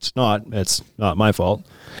if it's not my fault.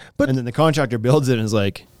 And then the contractor builds it and is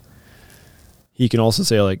he can also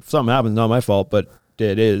say if something happens, not my fault, but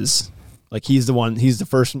it is. He's the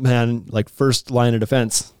first man, first line of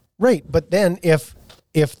defense. Right. But then if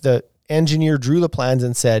the engineer drew the plans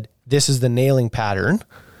and said, this is the nailing pattern,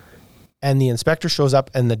 and the inspector shows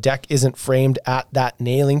up and the deck isn't framed at that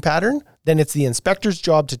nailing pattern, then it's the inspector's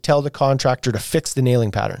job to tell the contractor to fix the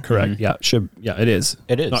nailing pattern. Correct. Yeah. It is.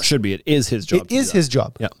 It is. Not should be. It is his job. It is his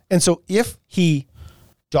job. Yeah. And so if he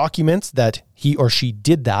documents that he or she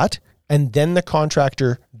did that, and then the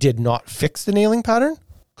contractor did not fix the nailing pattern,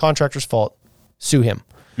 contractor's fault, sue him.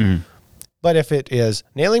 Mm-hmm. But if it is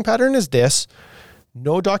nailing pattern is this,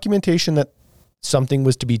 no documentation that something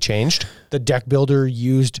was to be changed. The deck builder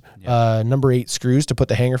used number 8 screws to put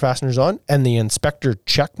the hanger fasteners on, and the inspector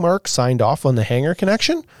check mark signed off on the hanger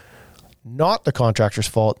connection. Not the contractor's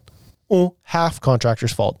fault. Oh, half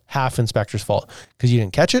contractor's fault, half inspector's fault, because you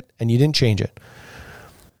didn't catch it and you didn't change it.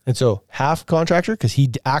 And so half contractor because he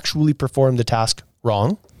actually performed the task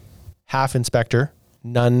wrong. Half inspector,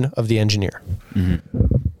 none of the engineer. Mm-hmm.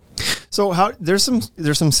 So there's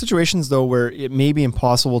some situations though where it may be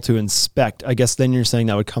impossible to inspect. I guess then you're saying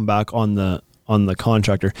that would come back on the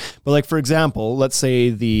contractor. But for example, let's say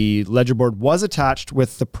the ledger board was attached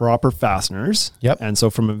with the proper fasteners. Yep. And so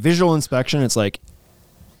from a visual inspection, it's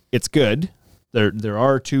it's good. There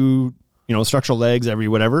are 2, structural legs, every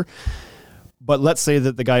whatever. But let's say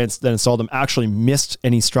that the guy that installed them actually missed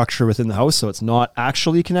any structure within the house, so it's not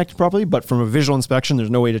actually connected properly. But from a visual inspection,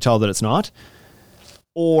 there's no way to tell that it's not.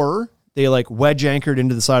 Or they wedge anchored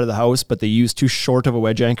into the side of the house, but they use too short of a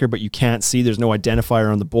wedge anchor, but you can't see, there's no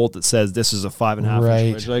identifier on the bolt that says this is a 5.5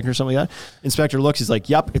 inch wedge anchor or something like that. Inspector looks, he's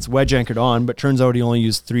yep, it's wedge anchored on, but turns out he only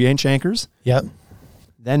used 3-inch anchors. Yep.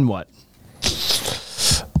 Then what?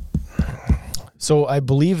 So I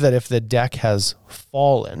believe that if the deck has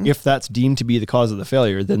fallen, If that's deemed to be the cause of the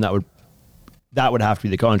failure, then that would have to be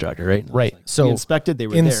the contractor, right? right. So they inspected, they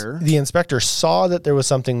were there. The inspector saw that there was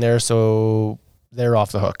something there, so they're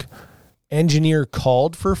off the hook. Engineer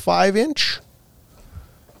called for 5-inch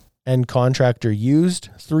and contractor used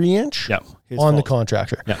 3-inch Yep. His on the fault.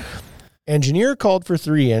 contractor. Yeah. Engineer called for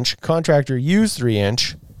 3-inch. Contractor used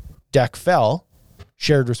 3-inch. Deck fell.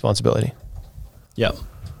 Shared responsibility. Yep.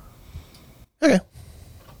 Okay.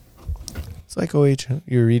 It's like OH.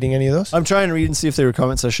 You're reading any of those? I'm trying to read and see if there were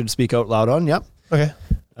comments I should speak out loud on. Yep. Okay.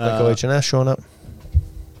 Like OH&S showing up.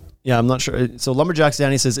 Yeah, I'm not sure. So Lumberjacks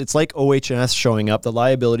Danny says it's like OH&S showing up. The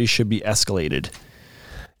liability should be escalated.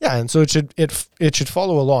 Yeah, and so it should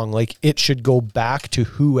follow along. Like it should go back to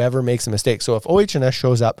whoever makes a mistake. So if OH&S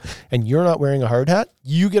shows up and you're not wearing a hard hat,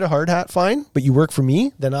 you get a hard hat fine, but you work for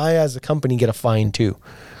me, then I as a company get a fine too.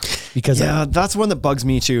 Because that's one that bugs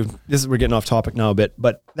me too. We're getting off topic now a bit,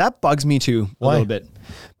 but that bugs me too a little bit.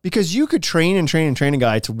 Because you could train a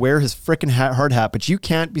guy to wear his freaking hard hat, but you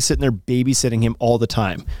can't be sitting there babysitting him all the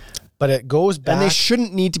time. But it goes back. And they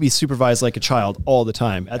shouldn't need to be supervised like a child all the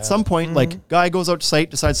time. At some point, like guy goes out to site,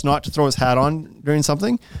 decides not to throw his hat on during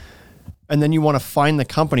something, and then you want to fine the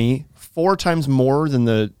company 4 times more than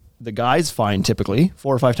the guy's fine typically,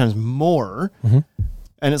 4 or 5 times more.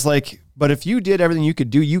 And it's like, but if you did everything you could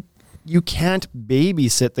do, you can't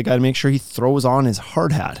babysit the guy to make sure he throws on his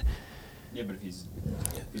hard hat. Yeah, but if he's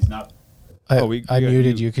not. I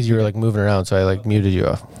muted you because you were like moving around, so I like muted you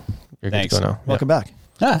off. You're Thanks. good to go now. Welcome back.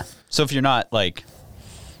 Ah. So if you're not like,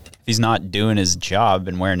 if he's not doing his job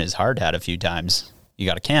and wearing his hard hat a few times, you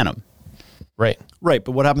got to can him. Right. Right.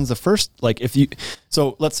 But what happens the first, like if you,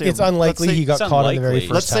 so let's say it's unlikely he got caught on the very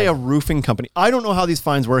first Let's say a roofing company. I don't know how these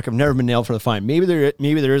fines work. I've never been nailed for the fine. Maybe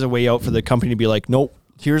there is a way out for the company to be like, nope,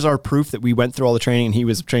 here's our proof that we went through all the training and he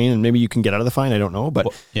was trained, and maybe you can get out of the fine. I don't know. But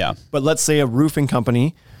yeah. But let's say a roofing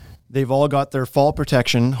company, they've all got their fall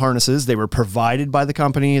protection harnesses. They were provided by the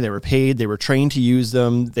company. They were paid. They were trained to use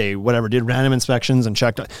them. They did random inspections and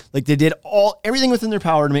checked. Like they did everything within their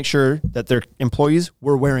power to make sure that their employees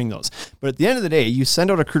were wearing those. But at the end of the day, you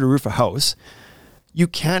send out a crew to roof a house. You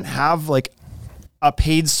can't have like a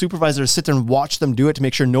paid supervisor to sit there and watch them do it to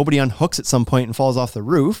make sure nobody unhooks at some point and falls off the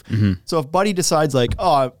roof. So if Buddy decides like,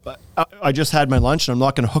 oh, I just had my lunch and I'm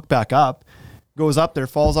not going to hook back up, goes up there,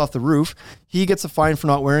 falls off the roof, he gets a fine for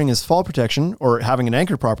not wearing his fall protection or having it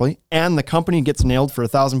anchored properly, and the company gets nailed for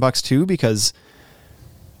 $1,000 too, because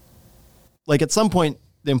like at some point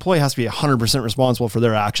the employee has to be 100% responsible for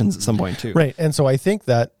their actions at some point too. Right. And so I think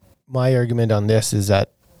that my argument on this is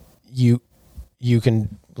that you can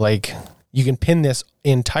pin this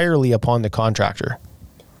entirely upon the contractor.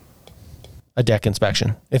 A deck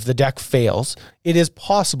inspection. If the deck fails, it is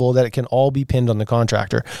possible that it can all be pinned on the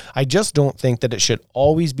contractor. I just don't think that it should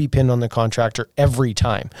always be pinned on the contractor every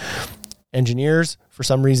time. Engineers, for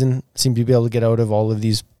some reason, seem to be able to get out of all of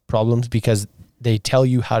these problems because they tell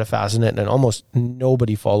you how to fasten it and almost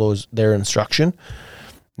nobody follows their instruction.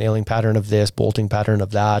 Nailing pattern of this, bolting pattern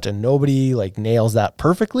of that, and nobody like nails that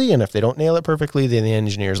perfectly. And if they don't nail it perfectly, then the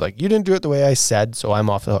engineer's like, you didn't do it the way I said, so I'm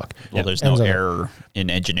off the hook. Well, there's no error in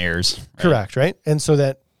engineers. Right? Correct, right? And so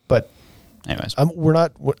that, but anyways,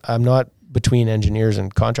 I'm not between engineers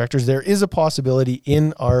and contractors. There is a possibility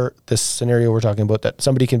in this scenario we're talking about that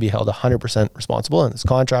somebody can be held 100% responsible, and this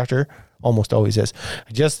contractor almost always is.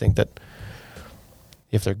 I just think that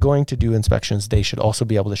if they're going to do inspections, they should also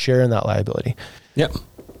be able to share in that liability. Yep.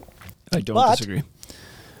 I don't disagree.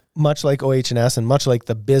 Much like OH&S and much like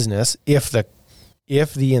the business, if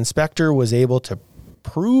the inspector was able to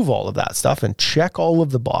prove all of that stuff and check all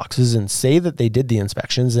of the boxes and say that they did the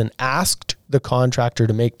inspections and asked the contractor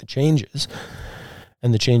to make the changes,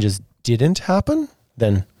 and the changes didn't happen,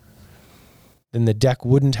 then the deck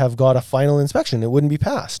wouldn't have got a final inspection. It wouldn't be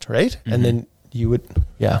passed, right? Mm-hmm. And then you would,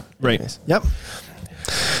 yeah. Right. Anyways. Yep.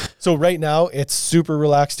 So right now it's super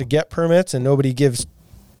relaxed to get permits and nobody gives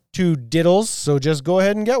 2 diddles. So just go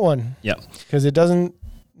ahead and get one. Yeah. Because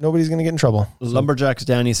nobody's going to get in trouble. Lumberjacks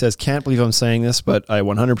Danny says, can't believe I'm saying this, but I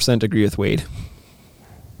 100% agree with Wade.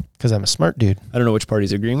 Because I'm a smart dude. I don't know which party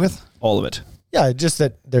he's agreeing with. All of it. Yeah, just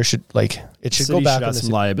that there should it should go back on some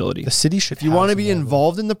liability. The city should. If you want to be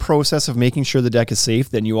involved in the process of making sure the deck is safe,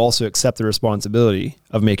 then you also accept the responsibility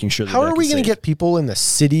of making sure the deck is safe. How are we going to get people in the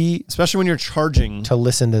city, especially when you're charging to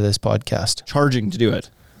listen to this podcast? Charging to do it.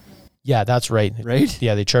 Yeah, that's right. Right?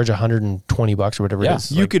 Yeah, they charge $120 or whatever it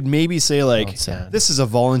is. You could maybe say like, this is a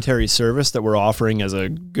voluntary service that we're offering as a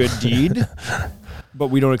good deed, but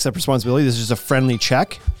we don't accept responsibility. This is just a friendly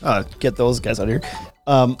check. Get those guys out of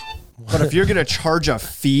here. But if you're going to charge a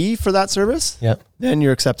fee for that service, then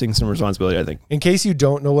you're accepting some responsibility, I think. In case you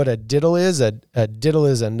don't know what a diddle is, a diddle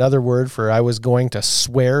is another word for I was going to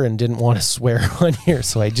swear and didn't want to swear on here.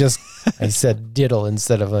 So I said diddle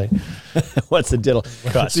instead of like. What's a diddle?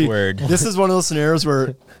 Cuss word. This is one of those scenarios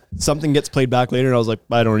where something gets played back later and I was like,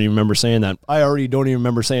 I don't even remember saying that. I already don't even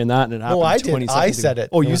remember saying that. And it happened 20 seconds ago. I said it.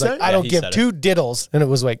 Oh, you said like, it? I don't give two diddles. And it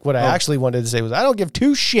was like, what I actually wanted to say was, I don't give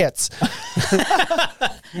two shits.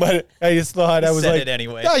 But I just thought I was said like, it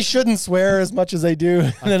anyway. I shouldn't swear as much as I do.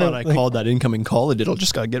 And I thought I called that incoming call a diddle.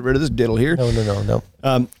 Just got to get rid of this diddle here. No.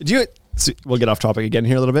 We'll get off topic again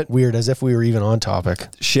here a little bit. Weird, as if we were even on topic.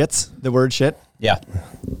 Shits, the word shit. Yeah.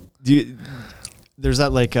 There's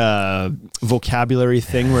that like vocabulary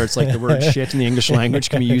thing where it's like the word shit in the English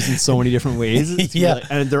language can be used in so many different ways. Yeah.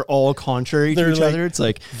 And they're all contrary to each other. It's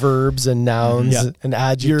like verbs and nouns and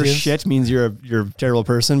adjectives. Your shit means you're a terrible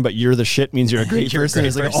person, but you're the shit means you're a great person.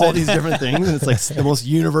 It's like all these different things. And it's like the most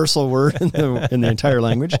universal word in the entire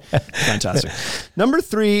language. Fantastic. Number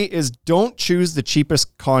 3 is don't choose the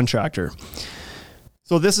cheapest contractor.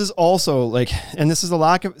 So this is also like, and this is a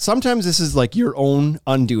lack of, sometimes this is like your own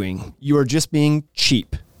undoing. You are just being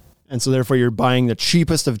cheap. And so therefore you're buying the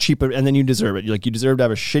cheapest of cheaper, and then you deserve it. You deserve to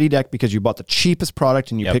have a shitty deck because you bought the cheapest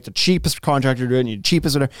product and you picked the cheapest contractor to do it and you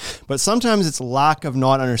cheapest whatever. But sometimes it's lack of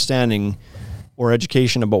not understanding or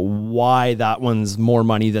education about why that one's more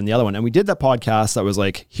money than the other one. And we did that podcast that was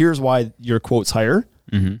like, here's why your quote's higher.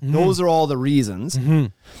 Mm-hmm. Those are all the reasons. Mm-hmm.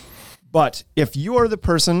 But if you are the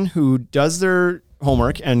person who does their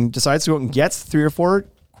homework and decides to go out and gets 3 or 4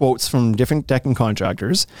 quotes from different decking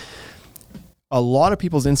contractors, a lot of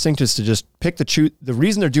people's instinct is to just pick the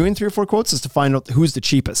reason they're doing 3 or 4 quotes is to find out who's the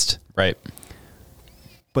cheapest. Right.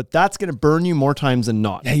 But that's going to burn you more times than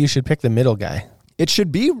not. Yeah, you should pick the middle guy. It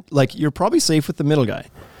should be like, you're probably safe with the middle guy.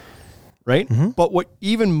 Right? Mm-hmm. But what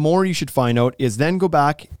even more you should find out is then go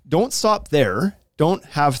back. Don't stop there. Don't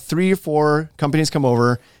have 3 or 4 companies come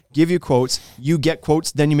over, give you quotes, you get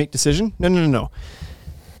quotes, then you make decision. No.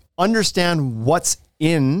 Understand what's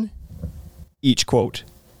in each quote.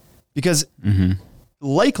 Because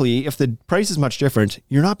likely, if the price is much different,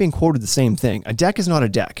 you're not being quoted the same thing. A deck is not a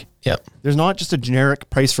deck. Yep. There's not just a generic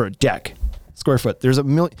price for a deck. Square foot. There's a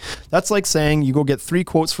million. That's like saying you go get 3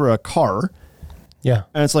 quotes for a car. Yeah.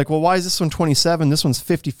 And it's like, well, why is this one 27, this one's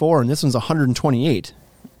 54, and this one's 128?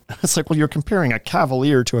 It's like, well, you're comparing a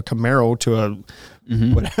Cavalier to a Camaro to a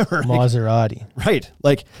whatever. Maserati. Right.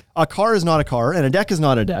 Like a car is not a car and a deck is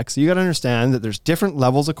not a deck. So you got to understand that there's different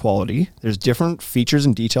levels of quality. There's different features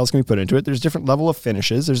and details can be put into it. There's different level of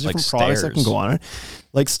finishes. There's different products that can go on it.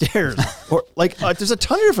 Like stairs or like there's a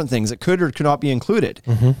ton of different things that could or could not be included.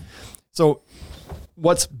 Mm-hmm. So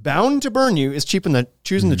what's bound to burn you is choosing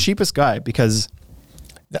the cheapest guy because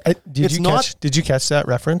did you catch that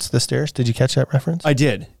reference? The stairs? Did you catch that reference? I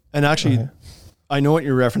did. And actually, I know what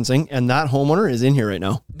you're referencing, and that homeowner is in here right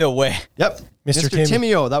now. No way. Yep. Mr.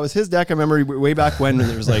 Timio. That was his deck. I remember way back when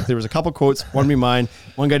there was a couple quotes. One be mine.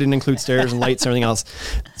 One guy didn't include stairs and lights and everything else.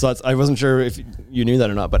 So I wasn't sure if you knew that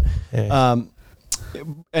or not, but,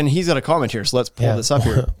 and he's got a comment here. So let's pull this up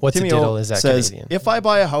here. What's Timio a diddle? Is that says, Canadian? if I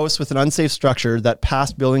buy a house with an unsafe structure that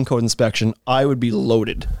passed building code inspection, I would be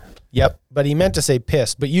loaded. Yep. But he meant to say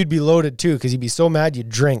pissed, but you'd be loaded too because you'd be so mad you'd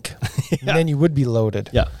drink. And then you would be loaded.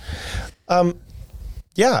 Yeah.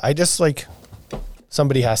 Yeah, I just like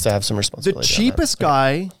somebody has to have some responsibility. The cheapest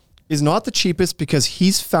guy is not the cheapest because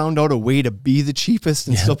he's found out a way to be the cheapest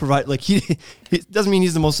and still provide, like it doesn't mean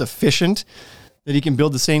he's the most efficient, that he can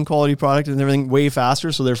build the same quality product and everything way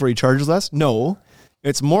faster, so therefore he charges less. No,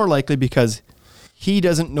 it's more likely because he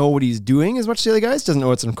doesn't know what he's doing as much as the other guys, doesn't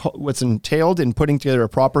know what's entailed in putting together a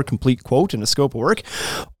proper complete quote and a scope of work,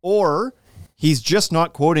 or he's just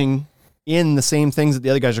not quoting in the same things that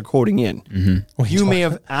the other guys are quoting in. Mm-hmm. You may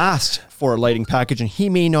have asked for a lighting package and he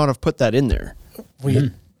may not have put that in there.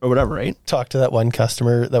 Or whatever, right? Talked to that one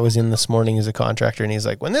customer that was in this morning as a contractor, and he's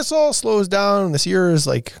like, when this all slows down, this year is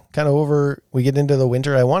like kind of over, we get into the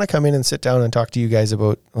winter, I want to come in and sit down and talk to you guys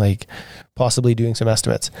about like possibly doing some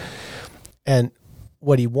estimates. And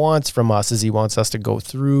what he wants from us is he wants us to go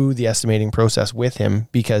through the estimating process with him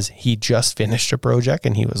because he just finished a project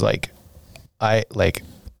and he was like,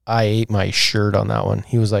 I ate my shirt on that one.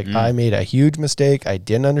 He was like, I made a huge mistake. I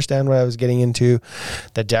didn't understand what I was getting into.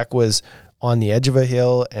 The deck was on the edge of a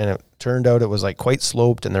hill and it turned out it was like quite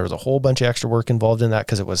sloped and there was a whole bunch of extra work involved in that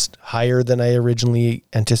because it was higher than I originally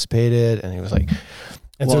anticipated. And he was like,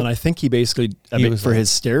 and I think he basically, for his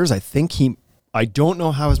stairs, I think he I don't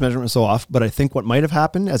know how his measurement was so off, but I think what might have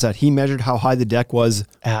happened is that he measured how high the deck was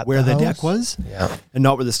At where the the deck house? was, Yeah. and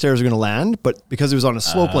not where the stairs are going to land. But because it was on a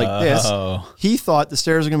slope like this, he thought the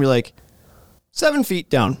stairs are going to be like 7 feet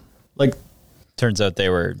down, like Turns out they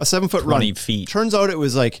were a 7 foot 20 run. feet. Turns out it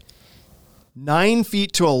was like 9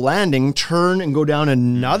 feet to a landing, turn and go down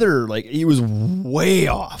another. Like he was way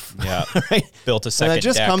off. Yeah. Right? Built a And second that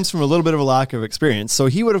just deck. comes from a little bit of a lack of experience. So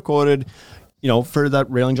he would have quoted, for that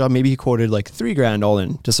railing job, maybe he quoted like $3,000 all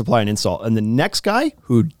in to supply and install. And the next guy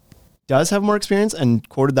who does have more experience and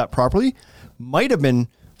quoted that properly might have been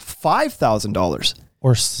 $5,000.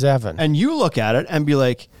 Or 7. And you look at it and be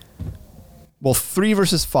like, well, 3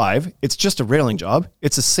 versus 5, it's just a railing job.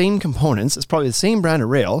 It's the same components. It's probably the same brand of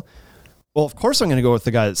rail. Well, of course I'm going to go with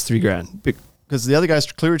the guy that's $3,000 because the other guy's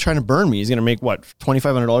clearly trying to burn me. He's going to make what,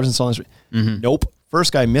 $2,500 installing this. Nope.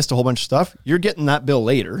 First guy missed a whole bunch of stuff. You're getting that bill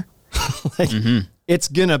later. It's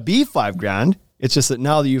going to be $5,000. It's just that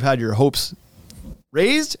now that you've had your hopes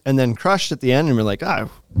raised and then crushed at the end and you're like, I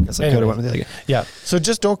guess I could have went with the other guy. Yeah. So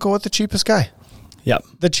just don't go with the cheapest guy. Yeah.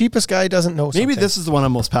 The cheapest guy doesn't know Maybe something. this is the one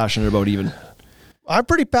I'm most passionate about even. I'm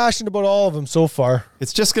pretty passionate about all of them so far.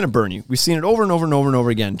 It's just going to burn you. We've seen it over and over and over and over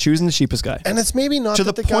again, choosing the cheapest guy. And it's maybe not To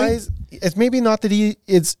that the the point- guys, it's maybe not that he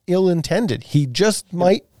is ill-intended. He just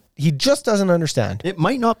doesn't understand. It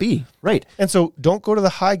might not be. Right. And so don't go to the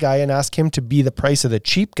high guy and ask him to be the price of the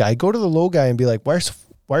cheap guy. Go to the low guy and be like, why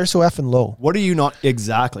are so effing low? What are you not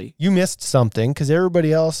exactly? You missed something because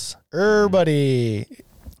everybody.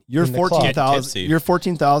 You're in the club. 14,000. Tipsy. You're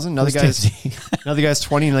 14,000. Another Who's guy's tipsy? another guy's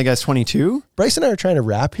 20. Another guy's 22. Bryce and I are trying to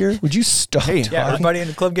rap here. Would you stop? Hey, talking? Yeah, everybody in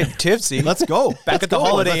the club getting tipsy. Let's go. Back at the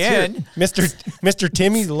Holiday Inn. Mr.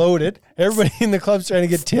 Timmy's loaded. Everybody in the club's trying to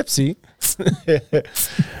get tipsy.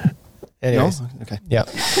 Anyways, No? Okay. yeah.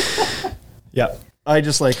 Yeah. I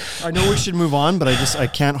know we should move on, but I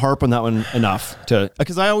can't harp on that one enough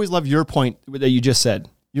because I always love your point that you just said.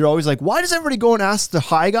 You're always like, why does everybody go and ask the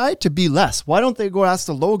high guy to be less? Why don't they go ask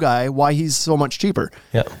the low guy why he's so much cheaper?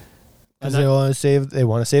 Yeah. Because they want to save. They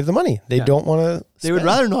want to save the money. They don't want to. They would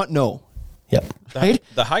rather not know. Yeah. Right?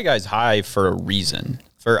 The high guy's high for a reason.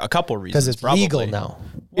 For a couple reasons. Because it's probably. legal now.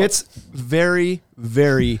 It's very,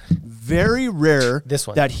 very, very rare This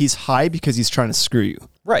one. that he's high because he's trying to screw you.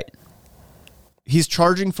 Right. He's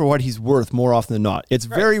charging for what he's worth more often than not. It's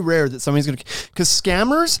very rare that somebody's going to, because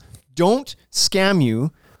scammers don't scam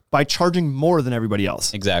you by charging more than everybody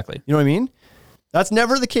else. Exactly. You know what I mean? That's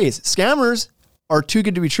never the case. Scammers are too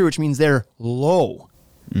good to be true, which means they're low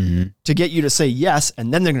to get you to say yes,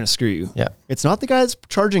 and then they're going to screw you. Yeah. It's not the guy that's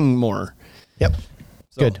charging more. Yep.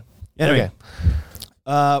 So, Good. Anyway.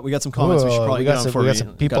 Okay. We got some comments we should probably get on before we got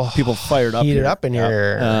some people got people fired up heated here. up in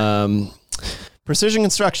here. Precision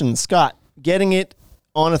Construction, Scott, getting it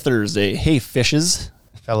on a Thursday. Hey, fishes.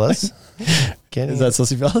 Fellas. Is that supposed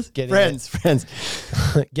to be fellas? Getting Friends.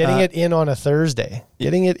 Getting it in on a Thursday.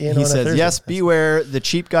 Getting it in He on a says, Thursday. yes, beware the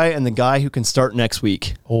cheap guy and the guy who can start next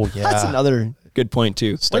week. Oh, yeah. That's another good point,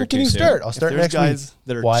 too. When can you start? I'll start there's next guys week.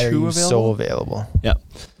 that are Why are too you so available? Yeah.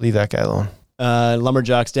 Leave that guy alone.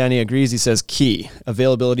 Lumberjacks, Danny agrees. He says, key.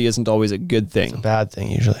 Availability isn't always a good thing. Bad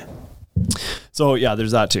thing, usually. So, yeah,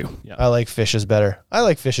 there's that, too. Yeah. I like fishes better. I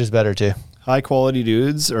like fishes better, too. High quality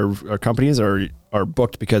dudes or companies are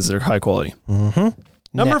booked because they're high quality. Number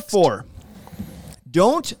Next. 4,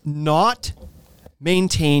 don't not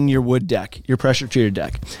maintain your wood deck, your pressure treated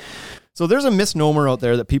deck. So there's a misnomer out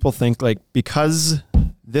there that people think like because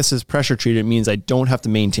this is pressure treated, it means I don't have to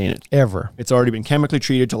maintain it. Ever. It's already been chemically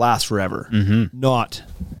treated to last forever. Not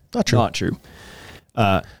true. Not true.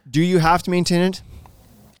 Do you have to maintain it?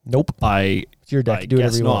 Nope. It's your deck. Do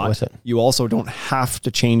whatever guess you want with it. You also don't have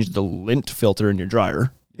to change the lint filter in your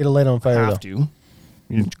dryer. It'll light on fire, Have though. to.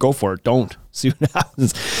 You go for it. Don't. See what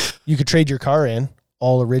happens. You could trade your car in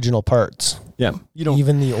all original parts. Yeah. You don't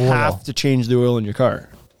Even the oil. have to change the oil in your car.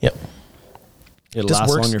 Yep. It'll Just last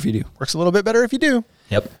works. longer if you do. Works a little bit better if you do.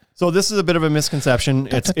 Yep. So this is a bit of a misconception.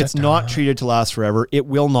 It's not treated to last forever. It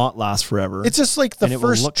will not last forever. It's just like the And it will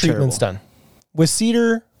first look treatment's terrible. done. With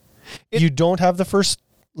cedar, you don't have the first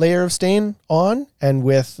layer of stain on, and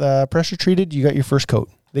with pressure treated, you got your first coat.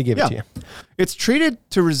 They give it to you. It's treated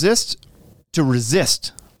to resist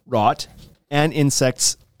rot and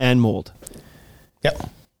insects and mold. Yep.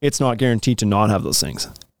 It's not guaranteed to not have those things,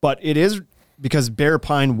 but it is because bare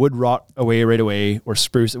pine would rot away right away, or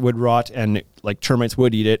spruce would rot, and like termites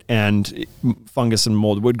would eat it, and fungus and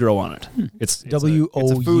mold would grow on it. It's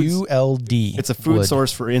WOULD. It's a food wood.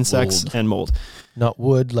 source for insects and mold. Not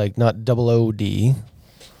wood, like not OOD.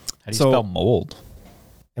 How do you spell mold?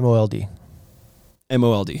 MOLD.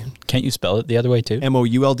 M-O-L-D. Can't you spell it the other way too?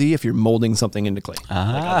 M-O-U-L-D if you're molding something into clay.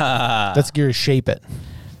 That's gear shape it,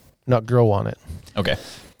 not grow on it. Okay.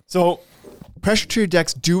 So pressure treated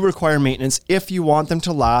decks do require maintenance if you want them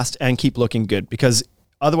to last and keep looking good, because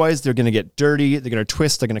otherwise they're going to get dirty, they're going to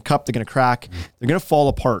twist, they're going to cup, they're going to crack, they're going to fall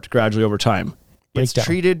apart gradually over time. It's Breakdown.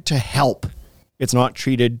 treated to help. It's not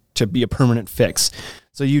treated to be a permanent fix.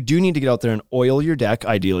 So you do need to get out there and oil your deck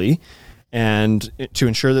ideally, and to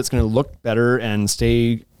ensure that it's going to look better and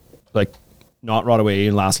stay like not rot away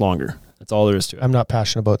and last longer. That's all there is to it. I'm not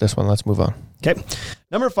passionate about this one. Let's move on. Okay.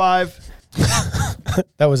 Number 5.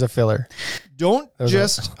 That was a filler. Don't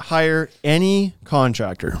just hire any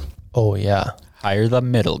contractor. Oh yeah. Hire the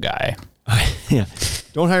middle guy. Yeah.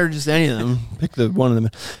 Don't hire just any of them. Pick the one of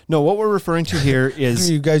them. No, what we're referring to here is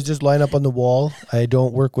You guys just line up on the wall. I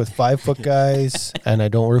don't work with 5-foot guys, and I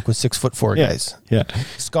don't work with 6'4" guys. Yeah.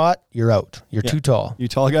 Scott, you're out. You're too tall. You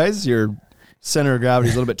tall guys, your center of gravity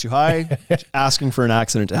is a little bit too high, asking for an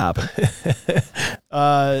accident to happen.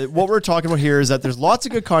 What we're talking about here is that there's lots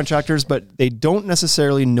of good contractors, but they don't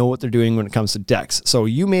necessarily know what they're doing when it comes to decks. So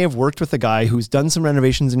you may have worked with a guy who's done some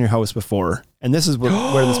renovations in your house before, and this is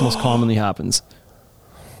where this most commonly happens.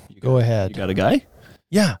 Go ahead. You got a guy?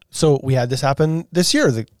 Yeah. So we had this happen this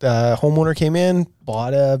year. The homeowner came in,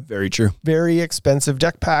 bought a Very true. very expensive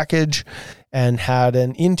deck package, and had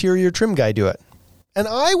an interior trim guy do it. And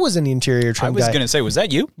I was an interior trim I was guy. going to say, was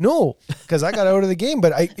that you? No, because I got out of the game,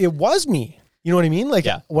 but it was me. You know what I mean? Like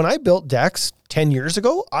when I built decks 10 years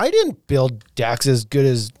ago, I didn't build decks as good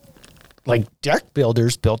as like deck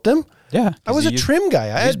builders built them. Yeah. I was a trim guy.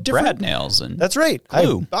 I had different brad nails and That's right.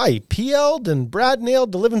 glue. I PL'd and brad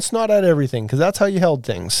nailed the living snot out of everything because that's how you held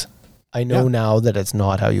things. I know now that it's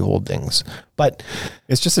not how you hold things, but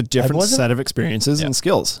It's just a different set of experiences and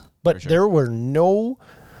skills. But there were no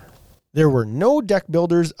deck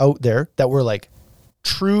builders out there that were like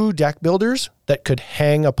true deck builders that could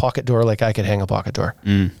hang a pocket door like I could hang a pocket door.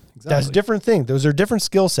 That's a different thing. Those are different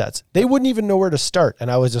skill sets. They wouldn't even know where to start.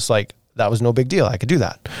 And I was just like, that was no big deal. I could do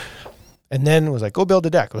that. And then it was like, go build a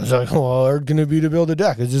deck. I was like, well, hard going to be to build a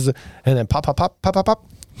deck. It's just, and then pop, pop, pop, pop, pop, pop.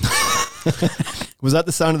 Was that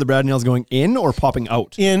the sound of the brad nails going in or popping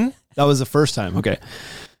out? In. That was the first time. Okay.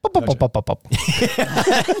 Pop, pop, pop, pop, pop, pop.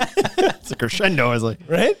 It's a crescendo. I was like,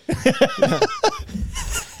 Right?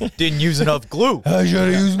 Didn't use enough glue. I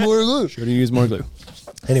should have used more glue. should have used more glue.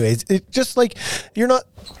 Anyways, it just like,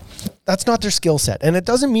 that's not their skill set. And it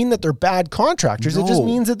doesn't mean that they're bad contractors. It just No.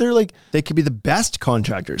 means that they're like, They could be the best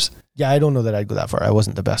contractors. yeah, I don't know that I'd go that far. I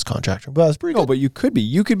wasn't the best contractor, but I was pretty No, good. but you could be.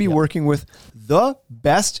 You could be working with the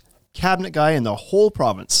best cabinet guy in the whole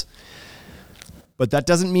province. But that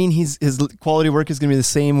doesn't mean his quality work is going to be the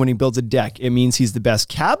same when he builds a deck. It means he's the best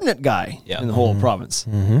cabinet guy in the whole province.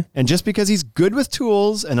 And just because he's good with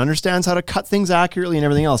tools and understands how to cut things accurately and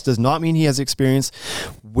everything else does not mean he has experience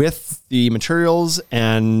with the materials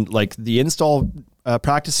and like the install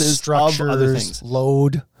practices Structures, of other things.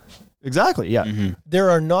 load. Exactly. Yeah.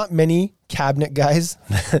 There are not many cabinet guys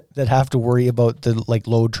that have to worry about the like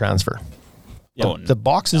load transfer. Yeah. Oh, The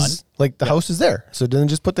boxes, like the house is there. So then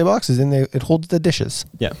just put the boxes in there. It holds the dishes.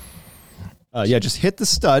 Yeah. Just hit the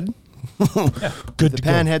stud. Good The to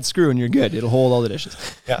pan go. head screw and you're good. It'll hold all the dishes.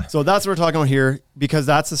 Yeah. So that's what we're talking about here because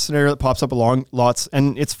that's the scenario that pops up along lots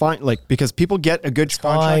and it's fine. Like because people get a good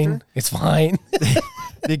contractor. Fine. It's fine.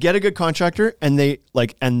 They get a good contractor and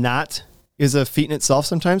and that is a feat in itself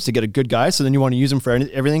sometimes to get a good guy. So then you want to use him for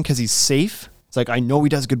everything because he's safe. It's like, I know he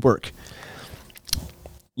does good work.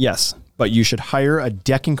 Yes. But you should hire a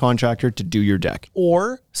decking contractor to do your deck.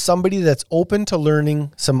 Or somebody that's open to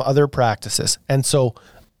learning some other practices. And so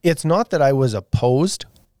it's not that I was opposed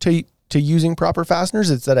to using proper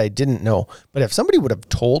fasteners, it's that I didn't know. But if somebody would have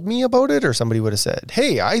told me about it or somebody would have said,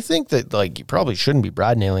 hey, I think that like you probably shouldn't be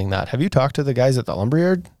brad nailing that. Have you talked to the guys at the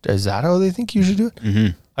lumberyard? Is that how they think you should do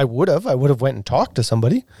it? I would have went and talked to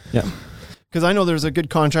somebody. Yeah. Because I know there's a good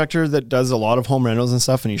contractor that does a lot of home rentals and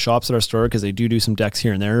stuff, and he shops at our store because they do some decks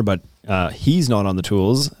here and there, but he's not on the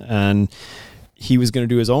tools, and he was going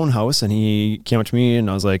to do his own house, and he came up to me, and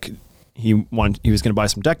I was like, he was going to buy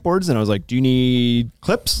some deck boards, and I was like, do you need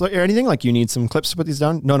clips or anything? Like, you need some clips to put these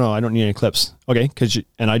down? No, I don't need any clips. Okay,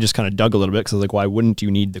 and I just kind of dug a little bit because I was like, why wouldn't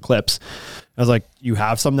you need the clips? I was like, you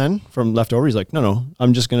have some then from leftover? He's like, no,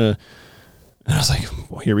 I'm just going to, and I was like,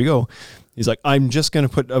 well, here we go. He's like, I'm just going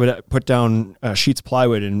to put down sheets of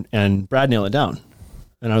plywood and brad nail it down.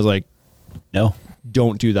 And I was like, No.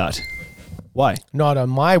 don't do that. Why? Not on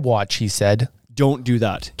my watch, he said. Don't do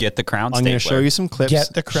that. Get the crown I'm going to stapler. show you some clips.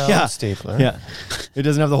 Get the crown stapler. Yeah. It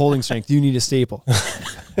doesn't have the holding strength. You need a staple.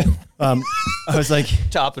 I was like,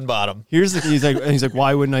 Top and bottom. he's like,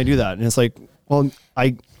 why wouldn't I do that? And it's like, Well,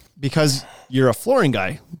 because you're a flooring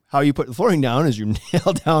guy, how you put the flooring down is you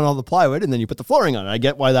nail down all the plywood and then you put the flooring on it. I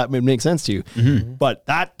get why that would make sense to you, but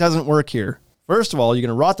that doesn't work here. First of all, you're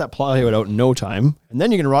going to rot that plywood out in no time, and then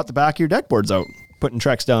you're going to rot the back of your deck boards out, putting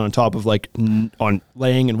Trex down on top of on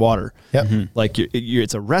laying in water. Yep. Like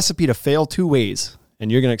it's a recipe to fail two ways, and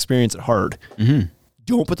you're going to experience it hard.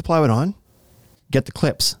 Don't put the plywood on. Get the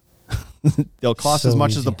clips. They'll cost as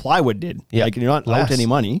much as the plywood did. Yeah. Like you're not out any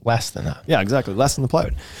money. Less than that. Yeah, exactly. Less than the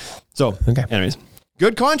plywood. So, anyways,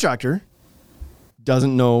 good contractor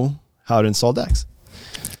doesn't know how to install decks.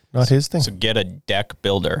 Not his thing. So get a deck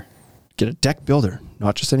builder. Get a deck builder,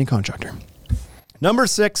 not just any contractor. Number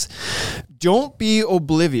 6, don't be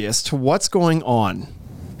oblivious to what's going on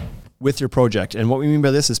with your project. And what we mean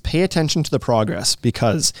by this is pay attention to the progress,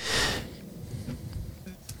 because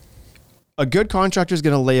a good contractor is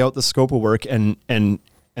going to lay out the scope of work, and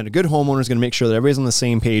a good homeowner is going to make sure that everybody's on the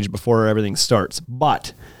same page before everything starts.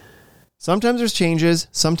 But sometimes there's changes,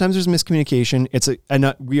 sometimes there's miscommunication.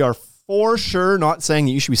 We are for sure not saying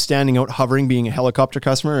that you should be standing out, hovering, being a helicopter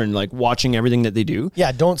customer and like watching everything that they do.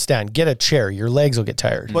 Yeah, don't stand. Get a chair. Your legs will get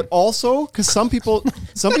tired. But also, because some people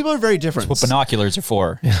are very different. That's what binoculars are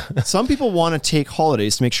for. Some people want to take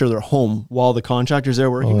holidays to make sure they're home while the contractor's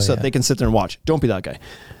there working, so that they can sit there and watch. Don't be that guy.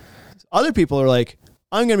 Other people are like,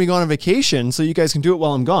 I'm going to be gone on vacation, so you guys can do it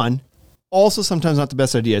while I'm gone. Also, sometimes not the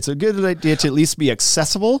best idea. It's a good idea to at least be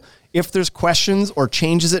accessible if there's questions or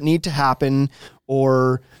changes that need to happen,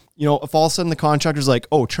 or if all of a sudden the contractor's like,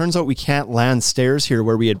 oh, turns out we can't land stairs here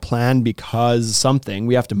where we had planned because something,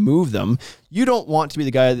 we have to move them. You don't want to be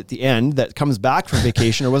the guy at the end that comes back from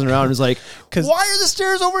vacation or wasn't around and is like, why are the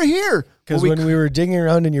stairs over here? Because when we were digging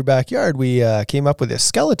around in your backyard, we came up with a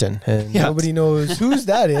skeleton, and nobody knows whose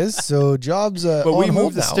that is. So jobs but we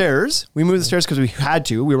moved the stairs. We moved the stairs because we had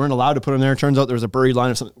to. We weren't allowed to put them there. Turns out there was a buried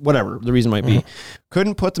line of something, whatever the reason might be.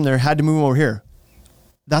 Couldn't put them there. Had to move them over here.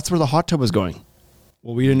 That's where the hot tub was going.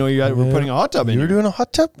 Well, we didn't know you were putting a hot tub in. You were doing a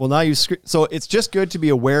hot tub? Well, now so it's just good to be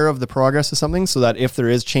aware of the progress of something, so that if there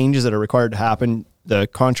is changes that are required to happen, the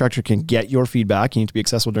contractor can get your feedback. You need to be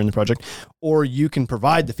accessible during the project, or you can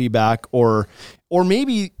provide the feedback, or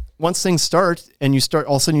maybe once things start and all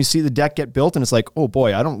of a sudden you see the deck get built and it's like, oh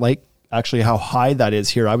boy, I don't like actually how high that is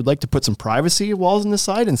here. I would like to put some privacy walls on the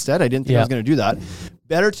side instead. I didn't think I was going to do that.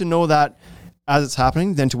 Better to know that as it's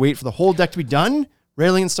happening than to wait for the whole deck to be done,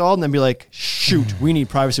 railing installed, and then be like, shoot, we need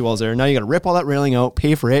privacy walls there. Now you got to rip all that railing out,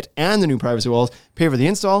 pay for it and the new privacy walls, pay for the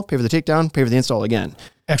install, pay for the takedown, pay for the install again.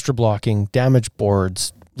 Extra blocking, damaged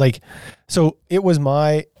boards. So it was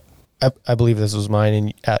I believe this was mine.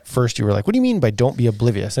 And at first you were like, what do you mean by don't be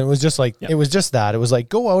oblivious? And it was just like, it was just that. It was like,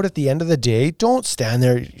 go out at the end of the day. Don't stand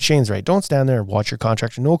there. Shane's right. Don't stand there and watch your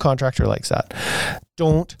contractor. No contractor likes that.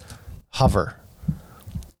 Don't hover.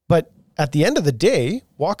 But at the end of the day,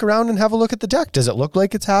 walk around and have a look at the deck. Does it look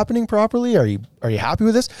like it's happening properly? Are you happy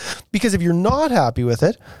with this? Because if you're not happy with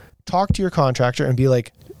it, talk to your contractor and be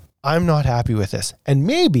like, I'm not happy with this. And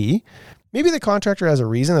maybe the contractor has a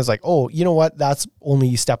reason. It's like, oh, you know what? That's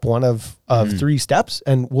only step 1 of 3 steps,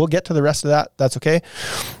 and we'll get to the rest of that. That's okay.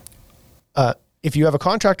 If you have a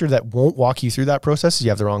contractor that won't walk you through that process, you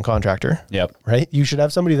have the wrong contractor. Yep. Right? You should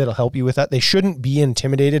have somebody that'll help you with that. They shouldn't be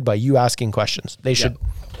intimidated by you asking questions. They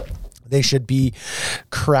should be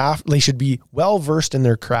well versed in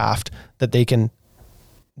their craft, that they can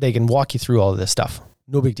walk you through all of this stuff.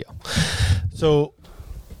 No big deal. So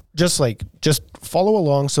just follow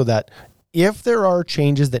along, so that if there are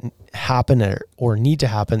changes that happen or need to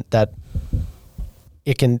happen, that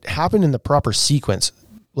it can happen in the proper sequence.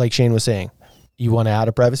 Like Shane was saying, you want to add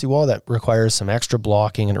a privacy wall that requires some extra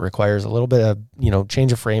blocking, and it requires a little bit of,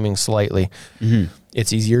 change of framing slightly. Mm-hmm.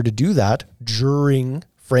 It's easier to do that during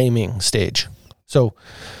framing stage. So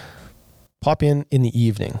pop in the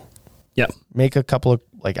evening. Yeah. Make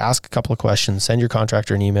ask a couple of questions, send your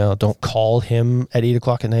contractor an email. Don't call him at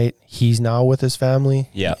 8:00 at night. He's now with his family.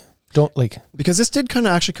 Yeah. Because this did kind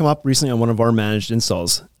of actually come up recently on one of our managed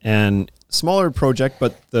installs, and smaller project,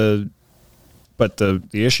 but the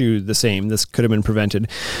issue the same. This could have been prevented.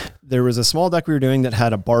 There was a small deck we were doing that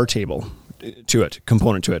had a bar table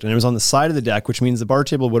component to it. And it was on the side of the deck, which means the bar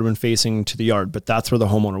table would have been facing to the yard, but that's where the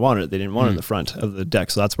homeowner wanted it. They didn't want it in the front of the deck.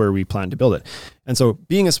 So that's where we planned to build it. And so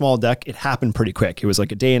being a small deck, it happened pretty quick. It was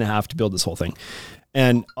like a day and a half to build this whole thing.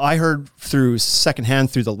 And I heard secondhand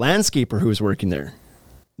through the landscaper who was working there,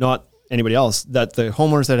 not anybody else, that the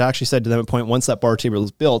homeowners that actually said to them at point, once that bar table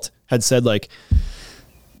was built, had said like,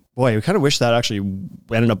 boy, we kind of wish that actually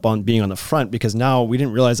ended up on being on the front, because now we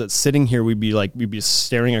didn't realize that sitting here, we'd be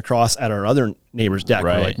staring across at our other neighbor's deck.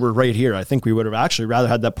 Right. We're right here. I think we would have actually rather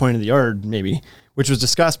had that point of the yard maybe, which was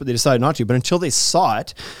discussed, but they decided not to. But until they saw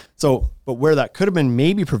it, but where that could have been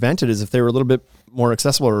maybe prevented is if they were a little bit more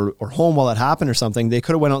accessible or home while that happened or something, they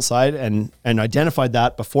could have went outside and identified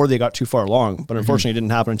that before they got too far along. But unfortunately, it didn't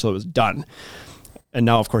happen until it was done. And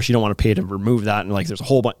now, of course, you don't want to pay to remove that. And like, there's a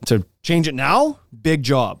whole bunch to change it now. Big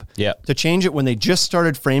job. Yeah. To change it when they just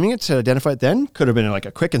started framing it to identify it then could have been like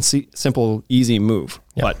a quick and simple, easy move.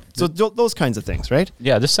 Yeah. But so those kinds of things, right?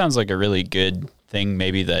 Yeah, this sounds like a really good thing.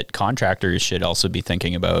 Maybe that contractors should also be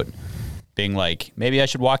thinking about, being like, maybe I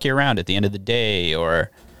should walk you around at the end of the day, or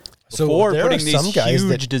So before there putting are these some guys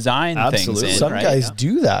huge that- design things Absolutely. in. Some right? guys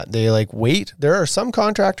do that. They like wait. There are some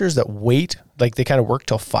contractors that wait, like they kind of work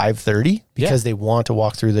till 5:30 because they want to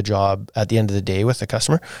walk through the job at the end of the day with the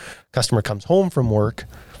customer. Customer comes home from work.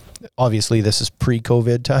 Obviously, this is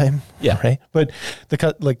pre-COVID time. Yeah. Right. But the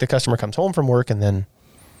customer comes home from work and then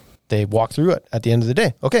they walk through it at the end of the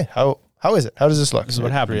day. Okay. How is it? How does this look? This is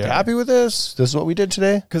what happened Are you today. happy with this? This is what we did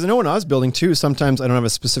today. Because I know when I was building too, sometimes I don't have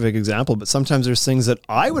a specific example, but sometimes there's things that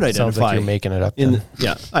I would identify. Sounds like you're making it up.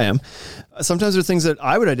 Yeah, I am. Sometimes there's things that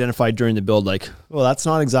I would identify during the build, like, well, that's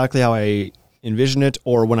not exactly how I envisioned it,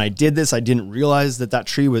 or when I did this, I didn't realize that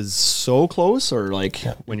tree was so close, or like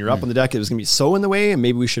when you're up on the deck, it was gonna be so in the way, and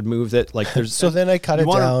maybe we should move that. Like, there's So then I cut it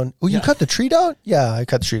down. Oh, you cut the tree down? Yeah, I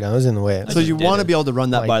cut the tree down. It was in the way. So you want to be able to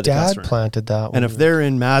run that My by the dad customer. planted that one. And if they're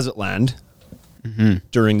in Mazatland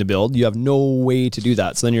during the build, you have no way to do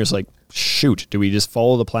that. So then you're just like, shoot, do we just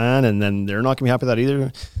follow the plan? And then they're not gonna be happy with that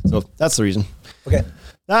either. So that's the reason. Okay.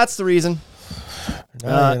 That's the reason.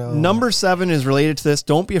 Now you know. Number 7 is related to this.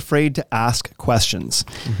 Don't be afraid to ask questions.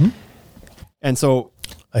 And so,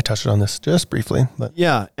 I touched on this just briefly, but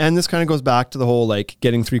yeah. And this kind of goes back to the whole, like,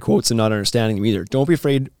 getting 3 quotes and not understanding them either. Don't be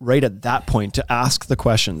afraid right at that point to ask the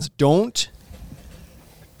questions. Don't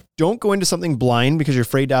go into something blind because you're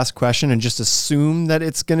afraid to ask a question and just assume that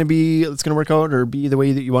it's going to work out or be the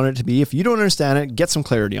way that you want it to be. If you don't understand it, get some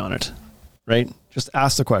clarity on it, right? Just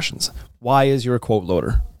ask the questions. Why is your quote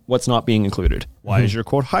lower? What's not being included? Why is your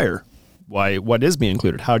quote higher? What is being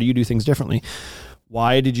included? How do you do things differently?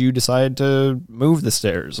 Why did you decide to move the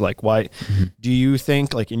stairs? Like, why do you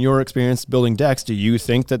think, like, in your experience building decks, do you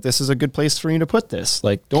think that this is a good place for you to put this?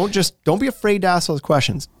 Like, don't be afraid to ask those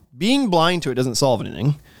questions. Being blind to it doesn't solve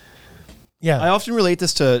anything. yeah. I often relate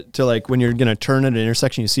this to like when you're going to turn at an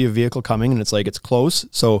intersection, you see a vehicle coming and it's like, it's close.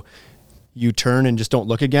 So you turn and just don't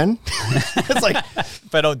look again. It's like,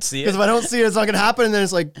 If I don't see because it, if I don't see it, it's not going to happen. And then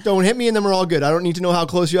it's like, don't hit me and then we're all good. I don't need to know how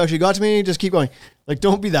close you actually got to me. Just keep going. Like,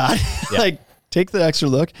 don't be that. Like, take the extra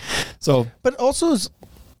look. So, But also,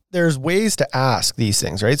 there's ways to ask these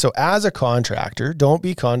things, right? So as a contractor, don't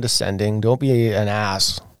be condescending. Don't be an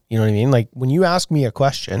ass. You know what I mean? Like, when you ask me a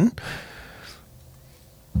question,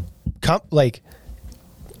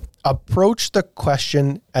 approach the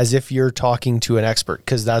question as if you're talking to an expert,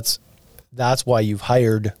 because that's why you've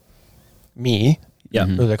hired me, Yeah.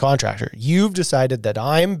 or the contractor. You've decided that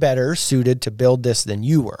I'm better suited to build this than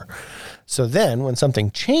you were. So then when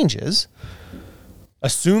something changes,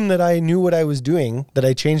 assume that I knew what I was doing, that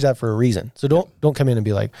I changed that for a reason. So don't come in and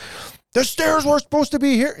be like, the stairs were supposed to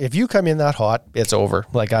be here. If you come in that hot, it's over.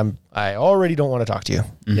 Like, I already don't want to talk to you.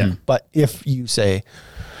 Yeah. But if you say,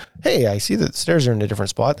 hey, I see that the stairs are in a different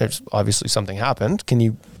spot, there's obviously something happened. Can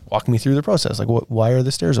you walk me through the process? Like, why are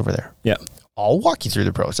the stairs over there? yeah. I'll walk you through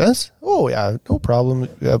the process. Oh yeah, no problem.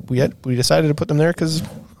 We decided to put them there because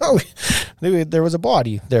there was a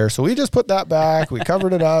body there, so we just put that back. We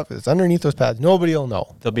covered it up. It's underneath those pads. Nobody will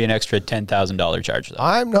know. there'll be an extra $10,000 charge though.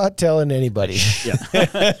 I'm not telling anybody. Yeah.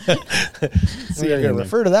 So you're going to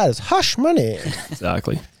refer to that as hush money.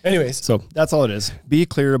 Exactly. Anyways, So that's all it is. Be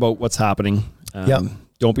clear about what's happening. Yep.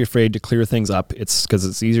 Don't be afraid to clear things up. It's because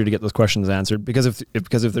it's easier to get those questions answered. Because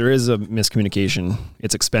if there is a miscommunication,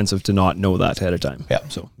 it's expensive to not know that ahead of time. yeah.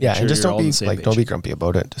 So yeah, make sure and just you're all on the don't same be don't page. be grumpy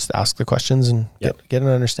about it. Just ask the questions and Yep. get an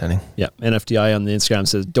understanding. Yeah. NFDI on the Instagram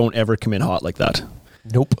says, don't ever come in hot like that.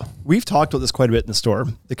 Nope. We've talked about this quite a bit in the store.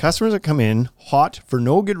 The customers that come in hot for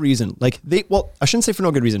no good reason, I shouldn't say for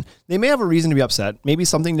no good reason. They may have a reason to be upset. Maybe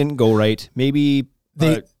something didn't go right. Maybe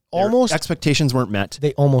They their almost- expectations weren't met.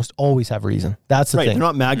 They almost always have reason. That's the Right. thing. They're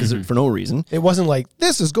not mad because for no reason. It wasn't like,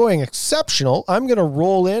 this is going exceptional. I'm going to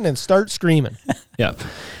roll in and start screaming. Yeah.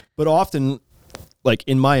 But often, like,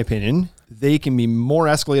 in my opinion, they can be more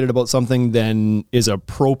escalated about something than is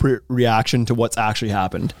appropriate reaction to what's actually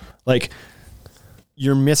happened. Like,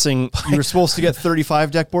 you were supposed to get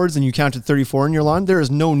 35 deck boards and you counted 34 in your lawn. There is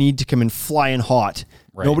no need to come in flying hot.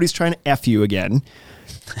 Right. Nobody's trying to F you again.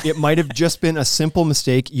 It might have just been a simple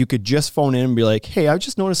mistake. You could just phone in and be like, hey, I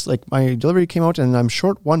just noticed like my delivery came out and I'm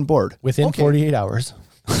short one board. Within 48 hours.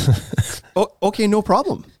 Oh, okay, no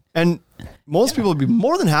problem. And most people would be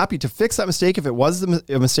more than happy to fix that mistake if it was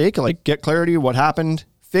a mistake, like get clarity of what happened,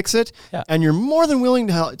 fix it. Yeah. And you're more than willing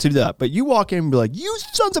to do that. But you walk in and be like, you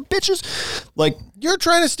sons of bitches. Like, You're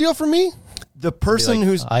trying to steal from me? the person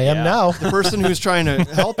who's I am now. the person who's trying to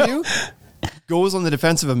help you goes on the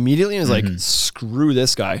defensive immediately and is like, screw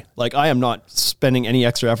this guy. Like, I am not spending any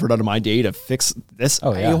extra effort out of my day to fix this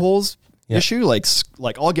a-hole's issue. Like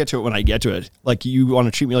I'll get to it when I get to it. Like, you want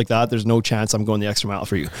to treat me like that, there's no chance I'm going the extra mile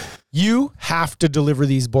for you. You have to deliver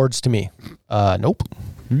these boards to me. Nope.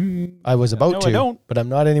 I was about to, I don't. but I'm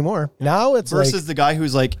not anymore. Now it's Versus the guy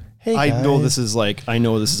who's like, Hey, I know guys.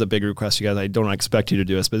 this is a big request, you guys. I don't expect you to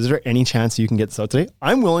do this, but is there any chance you can get this out today?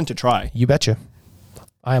 I'm willing to try. you betcha.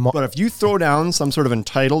 I am. But if you throw down some sort of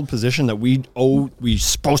entitled position that we're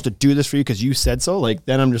supposed to do this for you because you said so, like,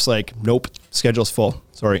 then I'm just like, nope, schedule's full.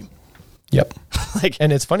 Sorry. Yep. Like,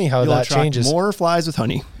 And it's funny how you'll that attract changes. more flies with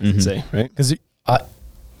honey, say, right? Because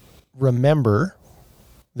remember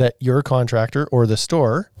that your contractor or the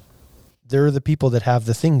store, they're the people that have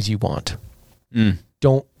the things you want.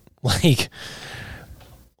 Don't like.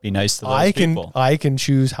 Be nice to those people. I can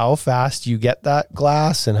choose how fast you get that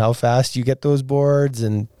glass and how fast you get those boards,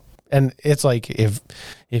 and it's like if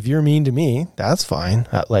you're mean to me, that's fine.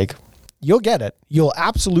 Like, you'll get it. You'll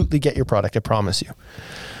absolutely get your product. I promise you.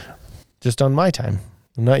 Just on my time,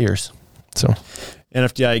 not yours. So. And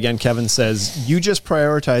again, Kevin says, you just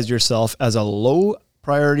prioritized yourself as a low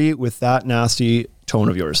priority with that nasty tone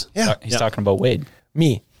of yours. Yeah. He's talking about Wade.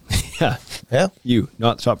 Me. Yeah. Yeah. You,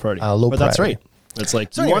 not the top priority. Low but that's priority. right. It's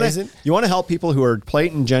like, So you want anyways, to help people who are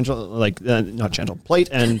polite and gentle, like, not gentle, polite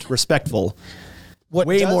and respectful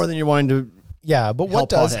way more than you're wanting to. Yeah, but what help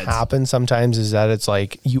does potheads. happen sometimes is that it's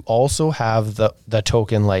like you also have the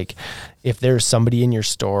token, like if there's somebody in your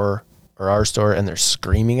store or our store and they're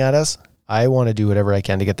screaming at us, I want to do whatever I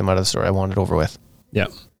can to get them out of the store. I want it over with. Yeah.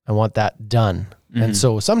 I want that done. And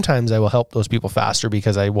so sometimes I will help those people faster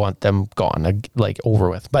because I want them gone, like over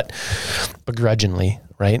with, but begrudgingly,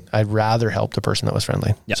 right? I'd rather help the person that was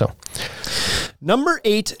friendly. Yeah. So Number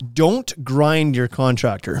 8, don't grind your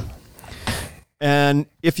contractor. And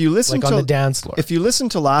if you listen like on the dance floor, if you listen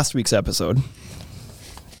to last week's episode,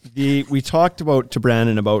 we talked to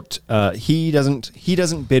Brandon about he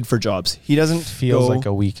doesn't bid for jobs. He doesn't feels like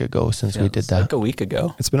a week ago since we did that. Like a week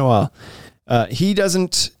ago. It's been a while. He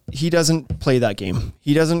doesn't play that game.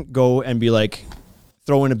 He doesn't go and be like,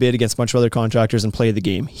 throw in a bid against a bunch of other contractors and play the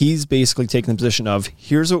game. He's basically taking the position of,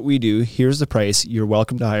 here's what we do, here's the price, you're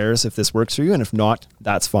welcome to hire us if this works for you, and if not,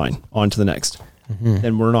 that's fine. On to the next.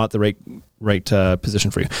 Then we're not the right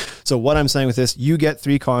position for you. So what I'm saying with this, you get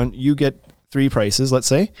three prices, let's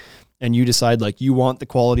say, and you decide like you want the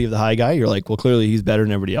quality of the high guy. You're like, well, clearly he's better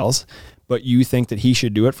than everybody else, but you think that he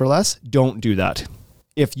should do it for less. Don't do that.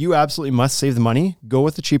 If you absolutely must save the money, go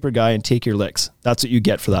with the cheaper guy and take your licks. That's what you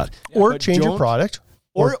get for that. Or But change your product.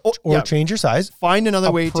 Or yeah. change your size. Find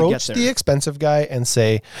another way to get Approach there. the expensive guy and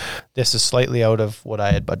say, this is slightly out of what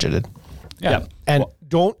I had budgeted. Yeah.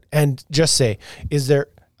 And just say,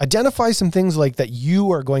 identify some things like that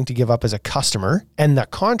you are going to give up as a customer, and the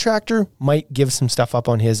contractor might give some stuff up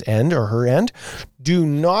on his end or her end. Do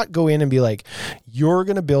not go in and be like, you're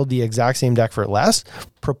going to build the exact same deck for less.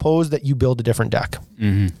 Propose that you build a different deck.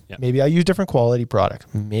 Yeah. Maybe I use different quality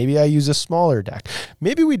product. Maybe I use a smaller deck.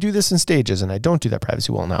 Maybe we do this in stages and I don't do that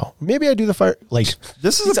privacy wall now. Maybe I do the fire. Like,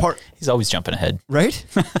 This is a part, He's always jumping ahead. right?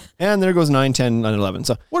 And there goes 9, 10, and 11.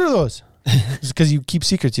 So what are those? It's because you keep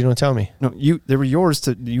secrets. You don't tell me. no, they were yours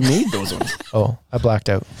you made those ones. Oh, I blacked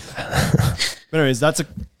out. But anyways, that's a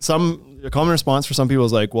common response for some people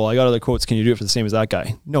is like, well, I got other quotes. Can you do it for the same as that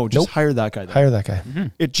guy? No, just hire that guy. Then. Hire that guy.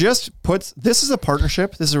 It just this is a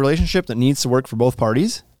partnership. This is a relationship that needs to work for both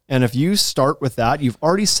parties. And if you start with that, you've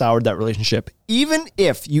already soured that relationship. Even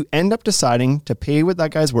if you end up deciding to pay what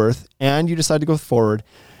that guy's worth and you decide to go forward,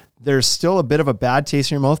 there's still a bit of a bad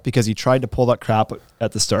taste in your mouth because you tried to pull that crap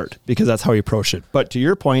at the start because that's how you approach it. But to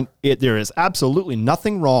your point, there is absolutely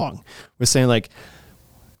nothing wrong with saying like,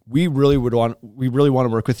 we really want to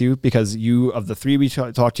work with you because of the three we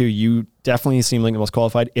talked to, you definitely seem like the most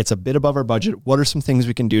qualified. It's a bit above our budget. What are some things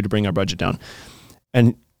we can do to bring our budget down?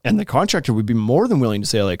 And the contractor would be more than willing to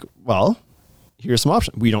say like, well, here's some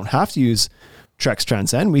options. We don't have to use Trex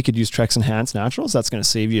Transcend. We could use Trex Enhanced Naturals. That's going to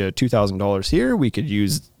save you $2,000 here. We could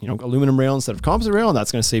use, aluminum rail instead of composite rail, and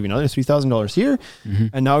that's going to save you another $3,000 here.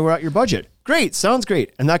 And now we're at your budget. Great. Sounds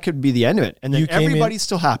great. And that could be the end of it. And then everybody's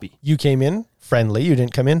still happy. You came in friendly. You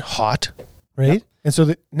didn't come in hot, right? Yep. And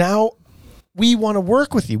so now we want to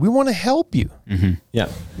work with you. We want to help you. Yeah.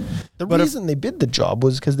 The reason they bid the job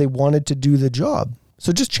was because they wanted to do the job.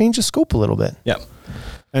 So just change the scope a little bit. Yeah.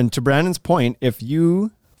 And to Brandon's point, if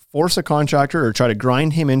you force a contractor or try to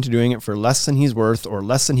grind him into doing it for less than he's worth or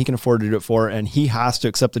less than he can afford to do it for, and he has to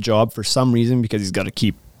accept the job for some reason because he's got to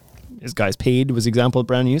keep his guys paid, was the example that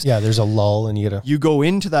Brandon used. Yeah, there's a lull and you go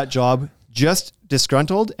into that job just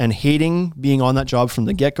disgruntled and hating being on that job from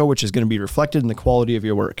the get-go, which is going to be reflected in the quality of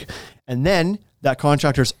your work. And then that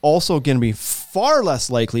contractor is also going to be far less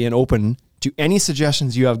likely and open to any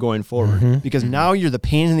suggestions you have going forward because now you're the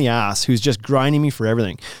pain in the ass who's just grinding me for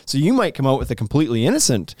everything. So you might come out with a completely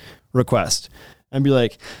innocent request and be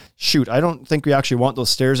like, shoot, I don't think we actually want those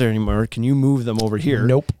stairs there anymore. Can you move them over here?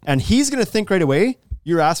 Nope. And he's going to think right away,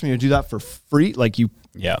 you're asking me to do that for free. Like you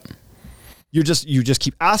just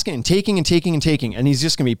keep asking and taking and taking and taking. And he's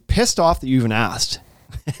just going to be pissed off that you even asked.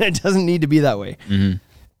 It doesn't need to be that way.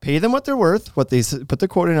 Pay them what they're worth, what they put the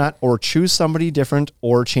quote in at, or choose somebody different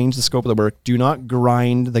or change the scope of the work. Do not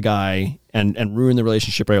grind the guy and ruin the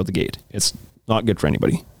relationship right out the gate. It's not good for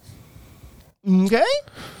anybody. Okay.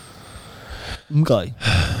 Are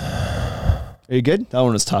you good? That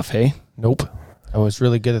one was tough, hey? Nope. I was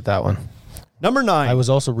really good at that one. Number 9. I was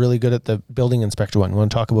also really good at the building inspector one. You want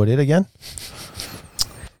to talk about it again?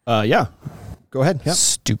 Yeah. Go ahead. Yep.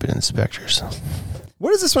 Stupid inspectors.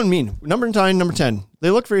 What does this one mean? Number 9, number 10. They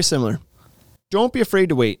look very similar. Don't be afraid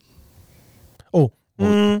to wait. Oh,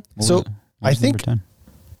 so I think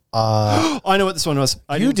I know what this one was.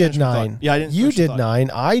 you did 9. Yeah, I didn't. You did 9.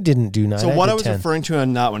 I didn't do 9. So what I was 10. referring to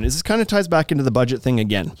on that one is this kind of ties back into the budget thing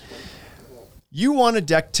again. You want a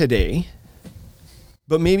deck today,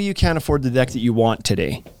 but maybe you can't afford the deck that you want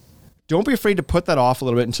today. Don't be afraid to put that off a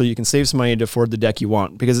little bit until you can save some money to afford the deck you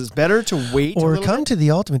want, because it's better to wait. Or come to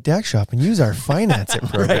the Ultimate Deck Shop and use our financing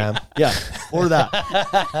program. Right. Yeah, or that.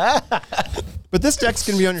 But this deck's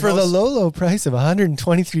going to be on your for house. the low price of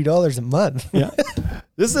 $123 a month. Yeah.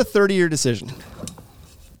 This is a 30-year decision.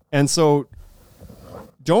 And so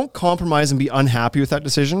don't compromise and be unhappy with that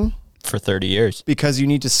decision. For 30 years. Because you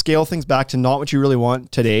need to scale things back to not what you really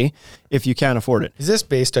want today if you can't afford it. Is this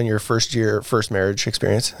based on your first marriage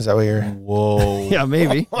experience? Is that what you're... Whoa. Yeah,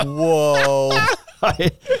 maybe. Whoa. I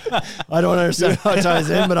don't understand how it ties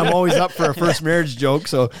in, but I'm always up for a first marriage joke.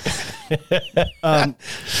 So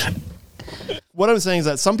what I'm saying is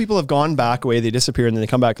that some people have gone back away, they disappear, and then they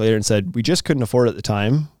come back later and said, we just couldn't afford it at the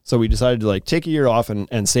time. So we decided to take a year off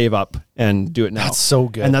and save up and do it now. That's so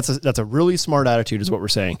good. And that's a really smart attitude is what we're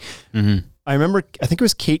saying. I remember, I think it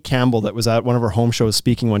was Kate Campbell that was at one of our home shows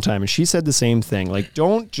speaking one time, and she said the same thing.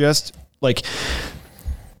 Don't just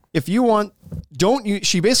if you want,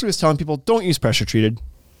 she basically was telling people, don't use pressure treated.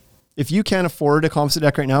 If you can't afford a composite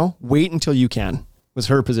deck right now, wait until you can, was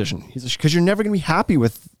her position. Because you're never going to be happy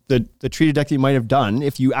with the treated deck that you might have done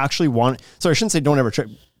if you actually want. So I shouldn't say don't ever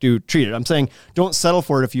do treated. I'm saying don't settle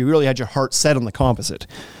for it if you really had your heart set on the composite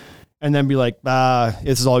and then be like,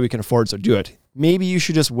 this is all we can afford, so do it. Maybe you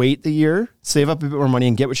should just wait the year, save up a bit more money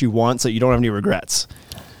and get what you want so you don't have any regrets.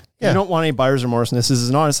 Yeah. You don't want any buyer's remorse, and this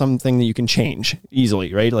is not something that you can change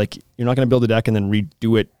easily, right? You're not going to build a deck and then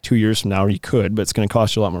redo it 2 years from now, or you could, but it's going to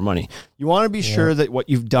cost you a lot more money. You want to be sure that what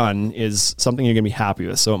you've done is something you're going to be happy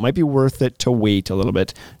with. So it might be worth it to wait a little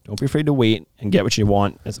bit. Don't be afraid to wait and get what you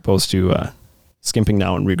want as opposed to skimping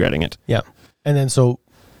now and regretting it. Yeah. And then so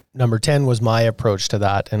number 10 was my approach to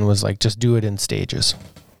that, and was just do it in stages.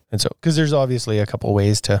 And so, because there's obviously a couple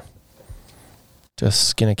ways to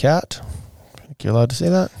skin a cat. You're allowed to say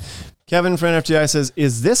that? Kevin from NFTI says,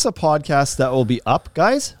 is this a podcast that will be up,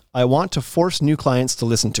 guys? I want to force new clients to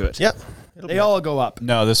listen to it. Yep. They all go up.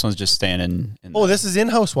 No, this one's just staying in this is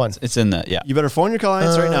in-house one. It's in the, yeah. You better phone your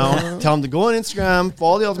clients right now. Tell them to go on Instagram,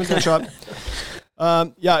 follow the Ultimate Deck Shop.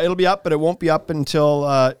 It'll be up, but it won't be up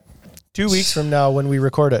until 2 weeks from now when we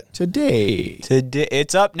record it. Today.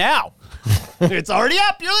 It's up now. It's already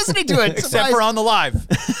up. You're listening to it. Except for on the live.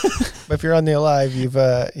 But if you're on the live, you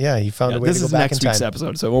found a way to go back in time. This is next week's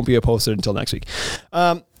episode, so it won't be posted until next week.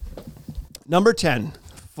 Number 10.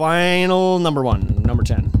 Final number 1. Number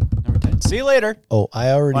 10. Number 10. See you later. Oh,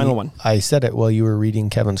 Final one. I said it while you were reading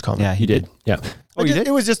Kevin's comment. Yeah, he did. Yeah. Oh, you did?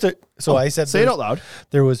 It was just I said... Say it out loud.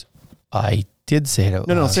 I did say it out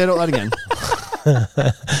loud. No, say it out loud again.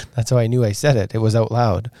 That's how I knew I said it. It was out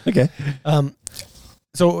loud. Okay.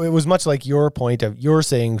 So it was much like your point of you're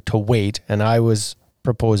saying to wait, and I was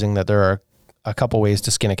proposing that there are a couple ways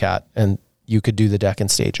to skin a cat, and you could do the deck in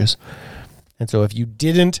stages. And so if you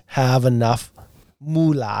didn't have enough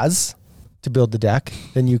moolahs to build the deck,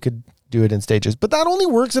 then you could do it in stages. But that only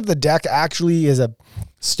works if the deck actually is a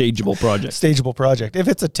stageable project. Stageable project. If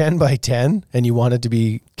it's a 10 by 10 and you want it to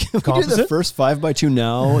be We do the composite, first 5x2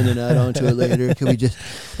 now and then add on to it later. Can we just?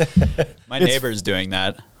 My neighbor's doing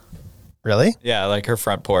that. really? Yeah, like her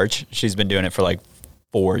front porch. She's been doing it for like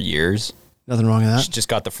 4 years. Nothing wrong with She that. just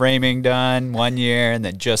got the framing done 1 year and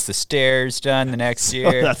then just the stairs done the next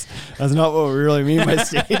year. That's not what we really mean by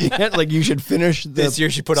staging it. Like you should finish This year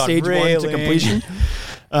she put on stage 1 to railing. completion.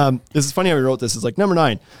 This is funny how we wrote this. It's like number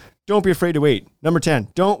 9, don't be afraid to wait. Number 10,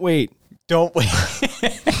 don't wait. Don't wait.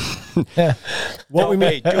 What we Don't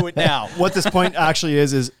made, wait. Do it now. what this point actually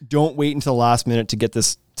is don't wait until the last minute to get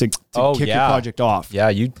this to kick your project off.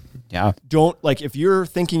 Yeah. Don't, like, if you're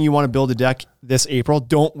thinking you want to build a deck this April,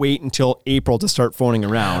 don't wait until April to start phoning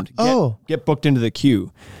around. Get booked into the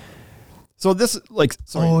queue. So this, like,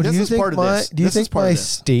 sorry, this is part of this. Do you This is think part of my this.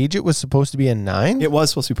 stage it was supposed to be a 9? It was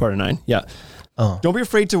supposed to be part of 9. Yeah. Oh. Don't be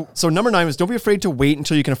afraid to. So number 9 was don't be afraid to wait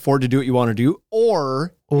until you can afford to do what you want to do.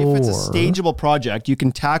 Or if it's a stageable project, you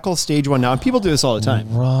can tackle stage 1 now. And people do this all the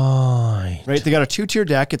time. Right. Right? They got a 2-tier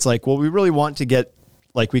deck. It's like, well, we really want to get,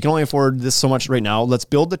 like, we can only afford this so much right now. Let's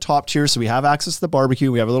build the top tier so we have access to the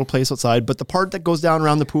barbecue. We have a little place outside. But the part that goes down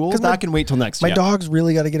around the pool, that can wait till next My year. dog's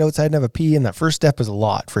really got to get outside and have a pee, and that first step is a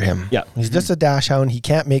lot for him. Yeah. He's just a dash hound. He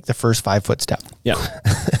can't make the first 5-foot step. Yeah.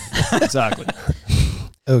 Exactly.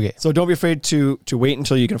 Okay. So don't be afraid to wait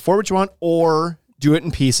until you can afford what you want, or do it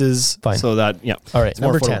in pieces. Fine. So that, yeah. All right, it's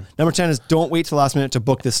more number affordable. 10. Number 10 is don't wait till the last minute to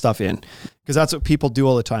book this stuff in, because that's what people do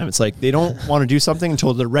all the time. It's like they don't want to do something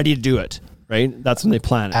until they're ready to do it. Right? That's when they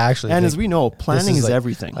plan it. Actually, and I as think we know, planning is like-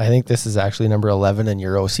 everything. I think this is actually number 11, and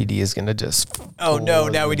your OCD is going to just. Oh no,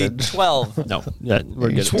 now we need 12. No, yeah,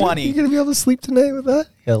 we're good. 20. You going to be able to sleep tonight with that?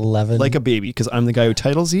 11. Like a baby, because I'm the guy who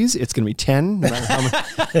titles these. It's going to be 10. No matter how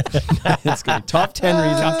much. It's going to be top 10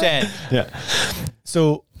 reasons. Top 10. Yeah.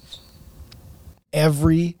 So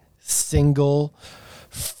every single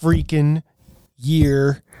freaking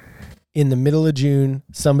year in the middle of June,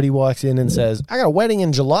 somebody walks in and says, I got a wedding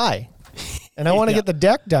in July and I want to get the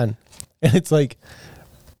deck done. And it's like,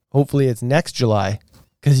 hopefully it's next July,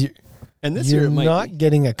 because And this year you're it might not be.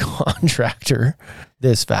 getting a contractor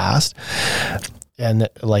this fast. And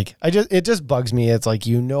like, it just bugs me. It's like,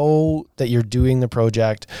 you know that you're doing the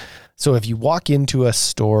project. So if you walk into a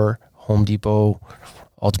store, Home Depot,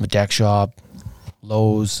 Ultimate Deck Shop,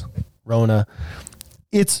 Lowe's, Rona,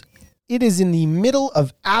 it is in the middle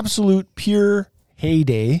of absolute pure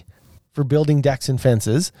heyday for building decks and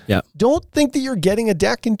fences. Yeah. Don't think that you're getting a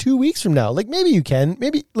deck in 2 weeks from now. Like, maybe you can.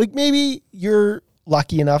 Maybe you're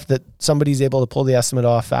lucky enough that somebody's able to pull the estimate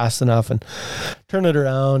off fast enough and turn it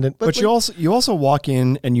around. But you also walk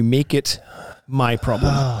in and you make it my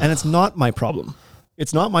problem. And it's not my problem.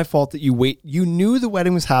 It's not my fault that you wait. You knew the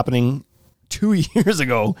wedding was happening 2 years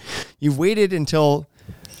ago. You've waited until,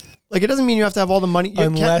 like, it doesn't mean you have to have all the money. You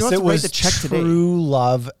Unless don't have it to write was the check true today.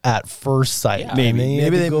 love at first sight. Yeah. And Maybe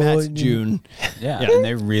had to they go met and- June. Yeah, and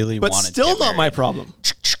they really But wanted still to get not my married. problem.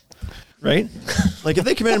 Right? Like, if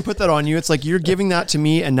they come in and put that on you, it's like you're giving that to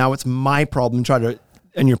me and now it's my problem.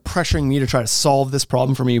 And you're pressuring me to try to solve this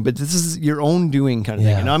problem for me, but this is your own doing kind of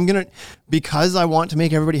thing. Yeah. And I'm going to, because I want to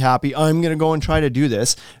make everybody happy, I'm going to go and try to do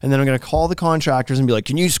this. And then I'm going to call the contractors and be like,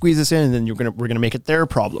 can you squeeze this in? And then we're going to make it their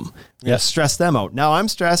problem. We're going to stress them out. Now I'm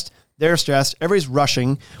stressed. They're stressed. Everybody's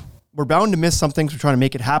rushing. We're bound to miss something because we're trying to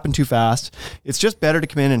make it happen too fast. It's just better to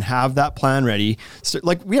come in and have that plan ready. So,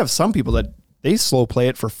 like, we have some people that they slow play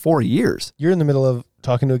it for 4 years. You're in the middle of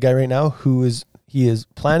talking to a guy right now who is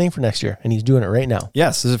planning for next year, and he's doing it right now.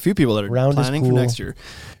 Yes, there's a few people that are Round is planning for cool. next year.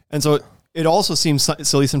 And so it also seems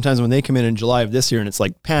silly sometimes when they come in July of this year and it's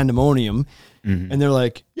like pandemonium and they're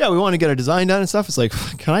like, yeah, we want to get a design done and stuff. It's like,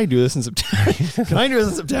 can I do this in September? Can I do this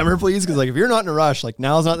in September, please? Because, like, if you're not in a rush, like,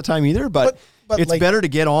 now's not the time either, but it's like- better to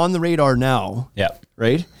get on the radar now. Yeah.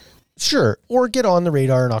 Right? Sure. Or get on the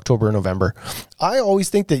radar in October and November. I always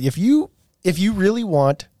think that if you really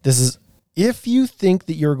want, if you think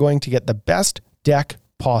that you're going to get the best deck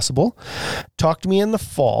possible, talk to me in the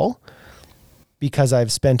fall, because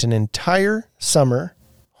I've spent an entire summer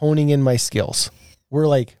honing in my skills.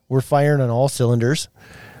 We're firing on all cylinders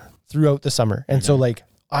throughout the summer. And so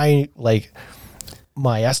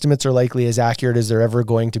my estimates are likely as accurate as they're ever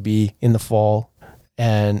going to be in the fall.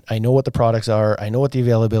 And I know what the products are. I know what the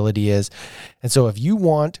availability is. And so if you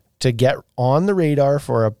want to get on the radar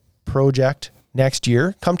for a project next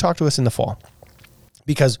year, come talk to us in the fall,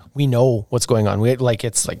 because we know what's going on.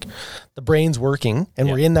 It's like the brain's working and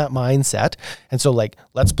we're in that mindset. And so, like,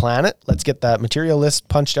 let's plan it. Let's get that material list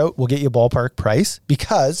punched out. We'll get you a ballpark price,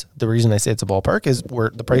 because the reason I say it's a ballpark is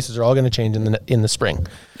the prices are all going to change in the spring.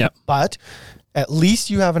 Yeah. But at least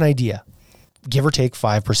you have an idea, give or take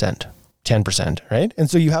 5%. 10%, right? And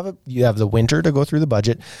so you have the winter to go through the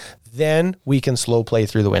budget. Then we can slow play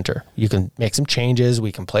through the winter. You can make some changes.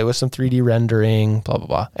 We can play with some 3D rendering, blah, blah,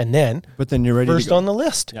 blah. And then, but then you're ready first to go on the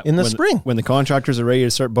list in the spring. When the contractors are ready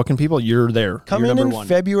to start booking people, you're there. Come you're in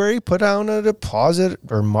February, put down a deposit,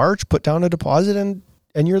 or March, put down a deposit,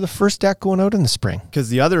 and you're the first deck going out in the spring. Because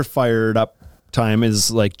the other fired up time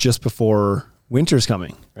is like just before winter's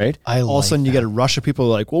coming, right? All of a sudden you get a rush of people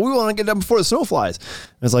like, well, we want to get done before the snow flies.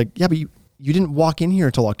 And it's like, yeah, but you didn't walk in here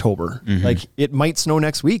until October. Like it might snow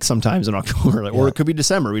next week sometimes in October, or it could be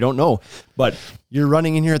December. We don't know. But you're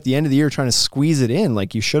running in here at the end of the year trying to squeeze it in.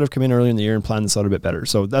 Like you should have come in earlier in the year and planned this out a bit better.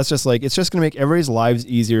 So that's just like, it's just going to make everybody's lives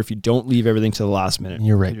easier if you don't leave everything to the last minute.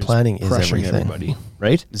 You're right. Planning is everything. Everybody,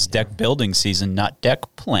 right? It's deck building season, not deck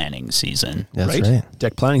planning season. That's right.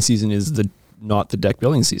 Deck planning season is not the deck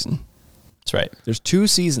building season. That's right. There's 2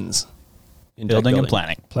 seasons in Building deck and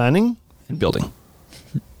planning. Planning and building.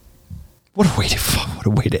 What a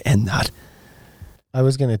way to end that. I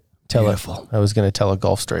was going to tell a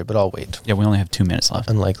golf story, but I'll wait. Yeah, we only have 2 minutes left.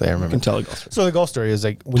 Unlikely, I remember. You can tell a golf story. So the golf story is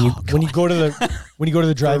like when you go to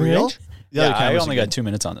the driving range. Yeah, I only got 2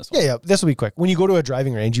 minutes on this one. Yeah, this will be quick. When you go to a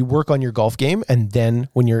driving range, you work on your golf game, and then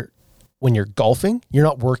when you're golfing, you're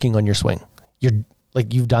not working on your swing. You're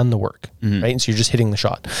like you've done the work, right? And so you're just hitting the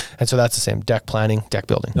shot. And so that's the same. Deck planning, deck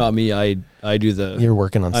building. Not me. I do the. You're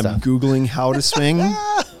working on I'm stuff. Googling how to swing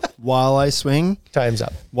while I swing. Time's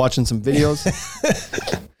up. Watching some videos.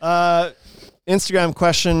 Instagram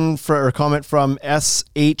question or comment from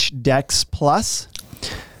SH Plus.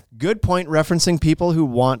 Good point referencing people who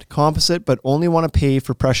want composite but only want to pay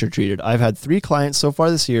for pressure treated. I've had 3 clients so far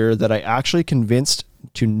this year that I actually convinced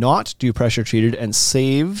to not do pressure treated and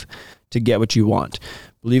save to get what you want.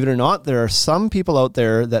 Believe it or not, there are some people out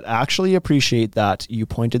there that actually appreciate that you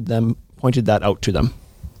pointed that out to them.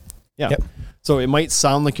 Yeah. Yep. So it might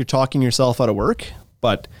sound like you're talking yourself out of work,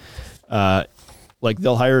 but like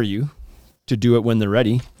they'll hire you to do it when they're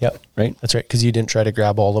ready. Yep. Right? That's right. Because you didn't try to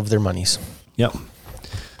grab all of their monies. Yep.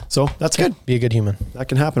 So that's good. Be a good human. That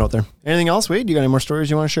can happen out there. Anything else, Wade? You got any more stories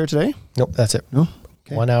you want to share today? Nope. That's it. No?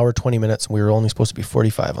 Okay. 1 hour, 20 minutes. We were only supposed to be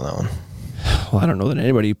 45 on that one. Well, I don't know that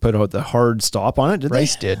anybody put out the hard stop on it, did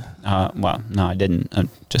Bryce they? did. Well, no, I didn't. I'm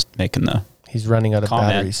just making the... He's running out of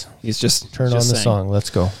comment. batteries. He's just Turn on the song. Let's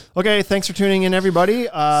go. Okay, thanks for tuning in, everybody.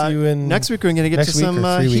 See you in next week, we're going to get to some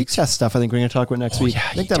heat weeks. test stuff. I think we're going to talk about next week. Yeah,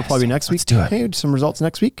 I think that'll probably be next week. Let's do it. Hey, some results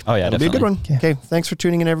next week. Oh, yeah, that'll be a good one. Okay, thanks for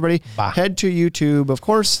tuning in, everybody. Bye. Head to YouTube, of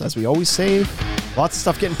course, as we always say. Lots of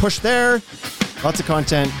stuff getting pushed there. Lots of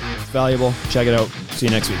content. It's valuable. Check it out. See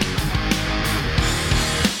you next week.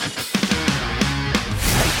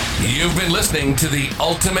 You've been listening to the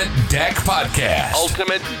Ultimate Deck Podcast.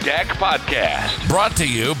 Ultimate Deck Podcast. Brought to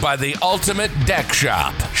you by the Ultimate Deck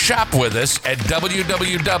Shop. Shop with us at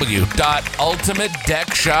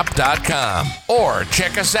www.ultimatedeckshop.com or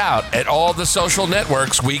check us out at all the social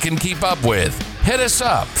networks we can keep up with. Hit us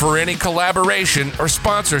up for any collaboration or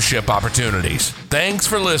sponsorship opportunities. Thanks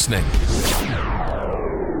for listening.